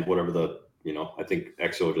you can. Whatever I think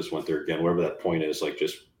EXO just went there again. Wherever that point is, like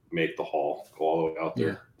just make the haul, go all the way out there.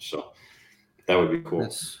 Yeah. So. That would be cool.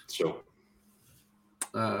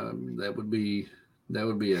 That would be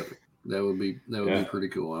epic. That would be pretty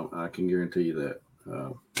cool. I can guarantee you that.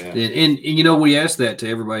 And we ask that to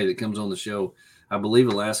everybody that comes on the show. I believe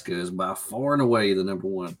Alaska is by far and away the number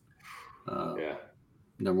one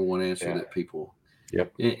answer that people.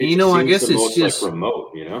 Yep. And I guess it's most, just like,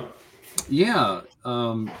 remote. Yeah.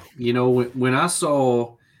 When I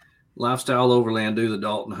saw Lifestyle Overland do the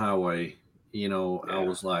Dalton Highway, I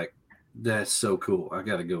was like, that's so cool. I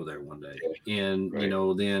got to go there one day. And,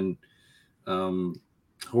 then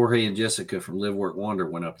Jorge and Jessica from Live, Work, Wander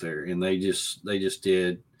went up there and they just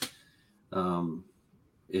did. And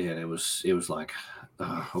it was like,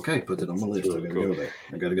 okay, put that on my list. I got to go there.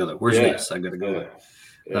 I got to go there. Where's this? I got to go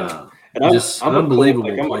there. And just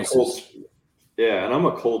unbelievable places. And I'm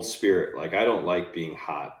a cold spirit. Like I don't like being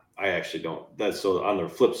hot. I actually don't. That's so on the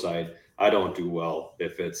flip side, I don't do well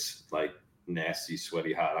if it's like nasty,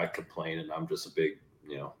 sweaty hot. I complain and I'm just a big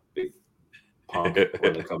punk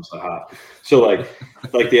when it comes to hot. So like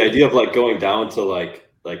the idea of like going down to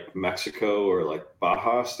like Mexico or like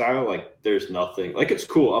Baja style, like there's nothing, like it's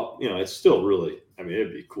cool. It's still really,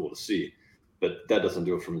 it'd be cool to see, but that doesn't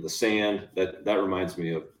do it for me. The sand, that reminds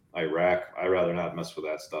me of Iraq. I rather not mess with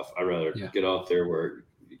that stuff. I rather get out there where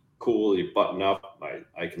it's cool, you button up.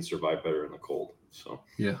 I can survive better in the cold. So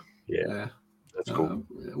yeah. That's cool.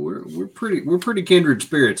 We're pretty kindred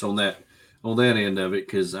spirits on that end of it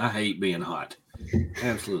because I hate being hot.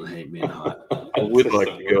 Absolutely hate being hot. I would like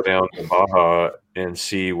to go down to Baja and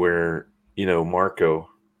see where Marco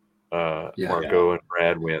and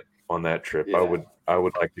Brad went on that trip. Yeah. I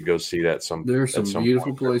would like to go see that some. There's some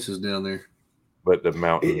beautiful places down there. But the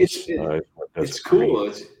mountains, it's cool.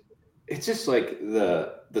 It's just like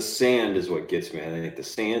the sand is what gets me. I think the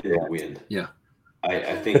sand and the wind. Yeah.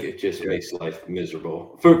 I think it just makes life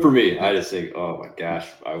miserable for me. I just think, oh my gosh.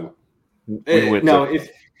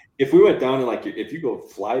 If we went down and like, if you go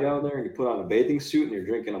fly down there and you put on a bathing suit and you're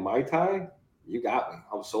drinking a Mai Tai, you got me.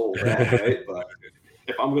 I'm sold, right? But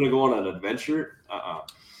if I'm going to go on an adventure,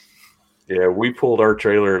 Yeah, we pulled our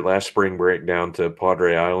trailer last spring break down to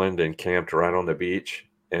Padre Island and camped right on the beach.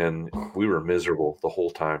 and we were miserable the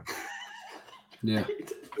whole time. Yeah.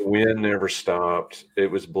 The wind never stopped. It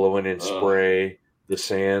was blowing in spray. The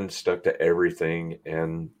sand stuck to everything.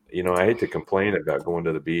 And, I hate to complain about going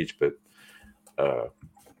to the beach, but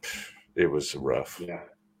it was rough. Yeah.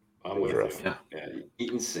 I'm with you. Yeah.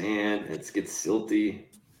 Eating sand, it gets silty.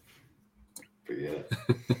 Forget it.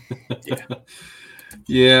 Yeah.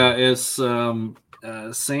 Yeah. It's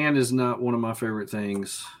sand is not one of my favorite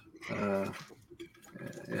things at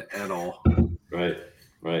all. Right.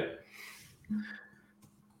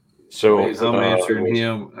 So I'm answering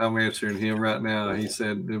him right now. He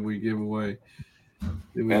said, "Did we give away?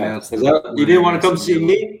 Did we announce you didn't want to come see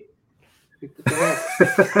me?"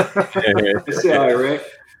 Say hi, Rick.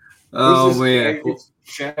 Oh man,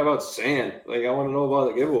 chat about sand. Like, I want to know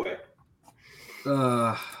about the giveaway.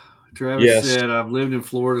 Travis said, "I've lived in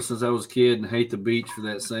Florida since I was a kid and hate the beach for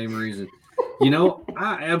that same reason."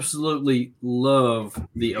 I absolutely love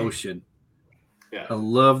the ocean. Yeah. I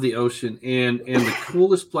love the ocean, and the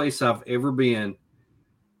coolest place I've ever been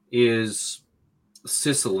is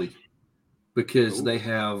Sicily, because they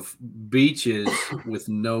have beaches with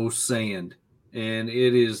no sand, and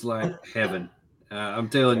it is like heaven. I'm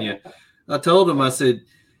telling you. I told them, I said,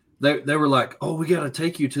 they were like, "Oh, we got to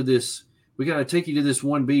take you to this. We got to take you to this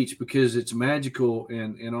one beach because it's magical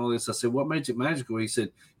and all this." I said, "What makes it magical?" He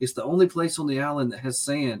said, "It's the only place on the island that has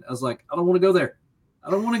sand." I was like, "I don't want to go there.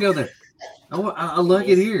 I don't want to go there. I like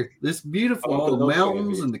it here. It's beautiful. All the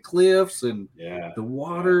mountains and the cliffs and the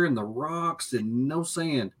water and the rocks and no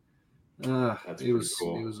sand." It was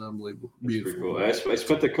cool. It was unbelievable. Beautiful. Cool. I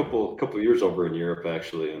spent a couple years over in Europe,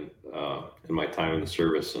 actually, and in my time in the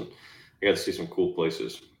service, and I got to see some cool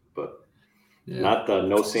places, but not the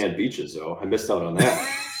no sand beaches, though. I missed out on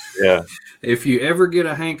that. Yeah. If you ever get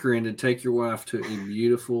a hankering to take your wife to a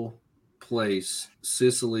beautiful place,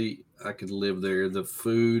 Sicily, I could live there. The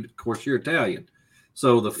food, of course, you're Italian,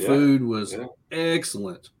 so the food was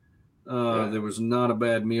excellent. There was not a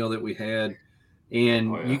bad meal that we had.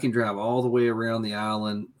 And you can drive all the way around the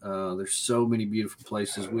island. There's so many beautiful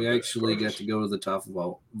places. We actually got to go to the top of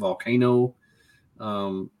a volcano.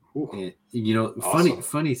 And, awesome.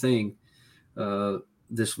 funny thing,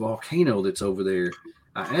 this volcano that's over there,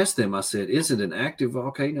 I asked them, I said, "Is it an active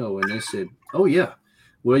volcano?" And they said, "Oh, yeah."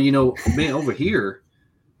 Well, being over here,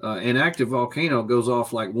 an active volcano goes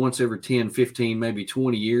off like once every 10, 15, maybe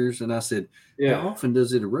 20 years. And I said, "How often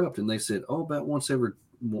does it erupt?" And they said, "Oh, about once every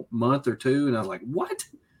month or two." And I was like, "What?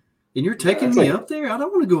 And you're taking me up there? I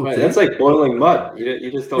don't want to go up there." That's like boiling mud.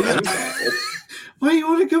 You just don't do that. Why do you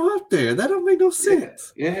want to go up there? That don't make no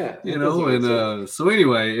sense. Yeah. So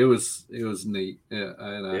anyway, it was neat. Yeah.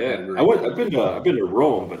 And I've been to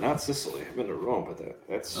Rome, but not Sicily. I've been to Rome, but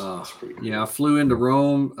that's pretty cool. Yeah, I flew into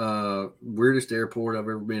Rome, weirdest airport I've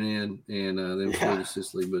ever been in, and then flew to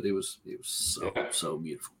Sicily, but it was so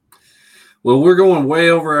beautiful. Well, we're going way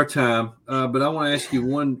over our time, but I want to ask you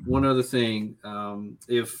one other thing.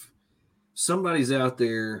 If somebody's out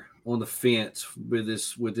there on the fence with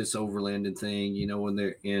this overlanding thing, when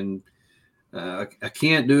they're in, I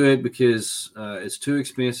can't do it because it's too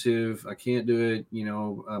expensive. I can't do it.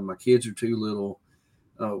 My kids are too little.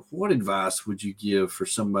 What advice would you give for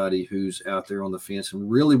somebody who's out there on the fence and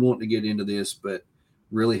really wanting to get into this, but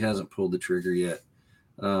really hasn't pulled the trigger yet?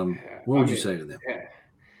 What would you say to them? Yeah.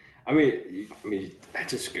 I mean,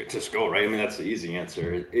 just go, right? I mean, that's the easy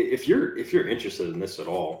answer. If you're interested in this at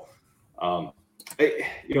all, so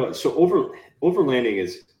overlanding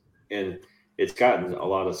is, and it's gotten a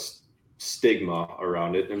lot of stigma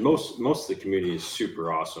around it, and most of the community is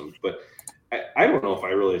super awesome. But I don't know if I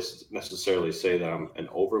really necessarily say that I'm an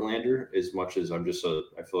overlander as much as I'm just I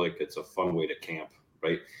feel like it's a fun way to camp,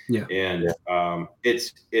 right? Yeah. And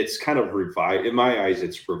it's kind of revived, in my eyes,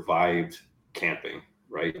 it's revived camping.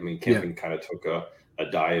 Right. I mean, camping kind of took a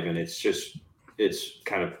dive, and it's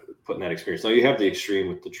kind of putting that experience. Now you have the extreme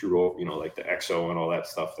with the true, like the EXO and all that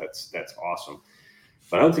stuff. That's awesome.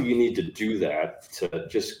 But I don't think you need to do that to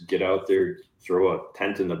just get out there, throw a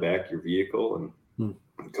tent in the back of your vehicle and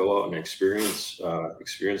go out and experience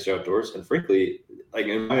the outdoors. And frankly, like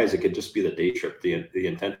in my eyes, it could just be the day trip, the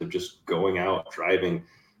intent of just going out, driving,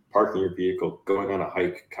 parking your vehicle, going on a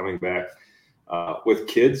hike, coming back. With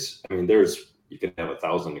kids, I mean, you can have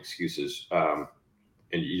 1,000 excuses, and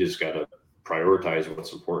you just got to prioritize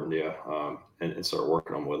what's important to you, and start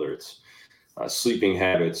working on whether it's sleeping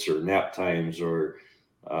habits or nap times or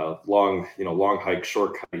long hikes,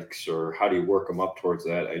 short hikes, or how do you work them up towards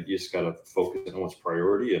that? You just got to focus on what's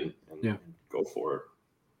priority and go for it.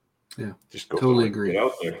 Yeah, just go. Totally agree. Get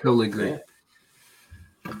out there. Totally agree.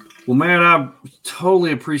 Well, man, I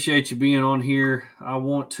totally appreciate you being on here. I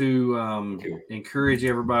want to encourage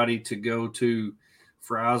everybody to go to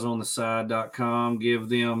freysontheside.com, give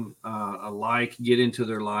them a like, get into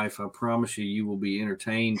their life. I promise you, you will be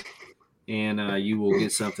entertained and you will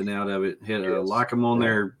get something out of it. Like them on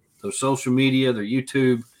their social media, their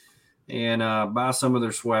YouTube, and buy some of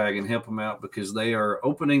their swag and help them out because they are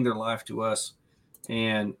opening their life to us,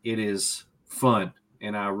 and it is fun.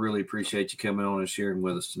 And I really appreciate you coming on and sharing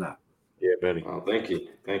with us tonight. Yeah, buddy. Oh, thank you.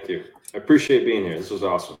 I appreciate being here. This was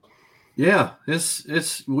awesome. Yeah,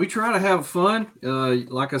 we try to have fun.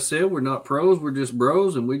 Like I said, we're not pros, we're just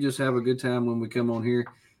bros, and we just have a good time when we come on here.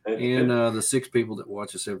 And the 6 people that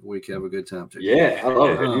watch us every week have a good time too. Yeah, I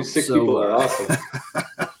love it. You 6 people are awesome.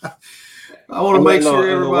 I want to make sure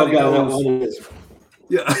everybody knows.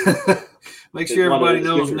 Yeah. Make sure everybody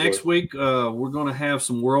knows next week we're going to have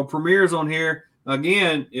some world premieres on here.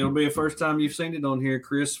 Again, it'll be the first time you've seen it on here.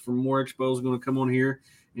 Chris from More Expo is going to come on here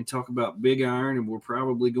and talk about Big Iron, and we're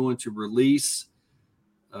probably going to release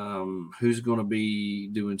who's going to be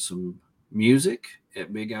doing some music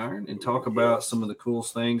at Big Iron and talk about some of the cool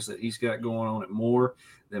things that he's got going on at More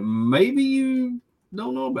that maybe you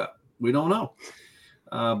don't know about. We don't know.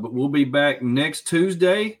 But we'll be back next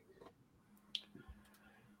Tuesday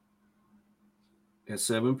at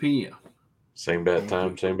 7 p.m. Same bat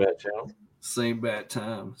time, same bat channel. Same bat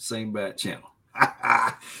time, same bat channel.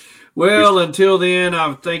 Well, until then,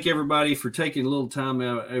 I thank everybody for taking a little time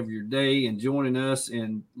out of your day and joining us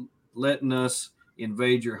and letting us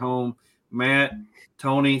invade your home. Matt,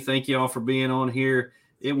 Tony, thank you all for being on here.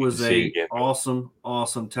 It was an awesome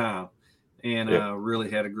time, and really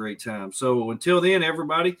had a great time. So until then,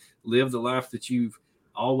 everybody, live the life that you've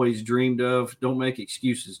always dreamed of. Don't make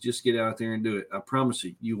excuses. Just get out there and do it. I promise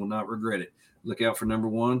you, you will not regret it. Look out for number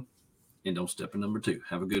 1. And don't step in number 2.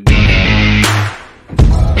 Have a good day.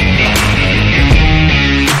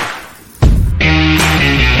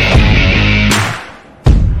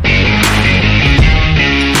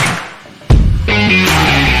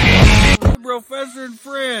 BROfessor and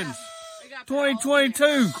Friends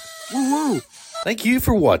 2022. Woo-woo. Thank you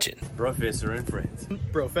for watching. BROfessor and Friends.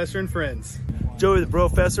 BROfessor and Friends. Joey the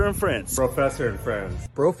BROfessor and Friends. BROfessor and Friends.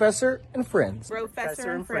 BROfessor and Friends.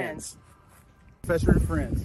 BROfessor and Friends. Professor and Friends.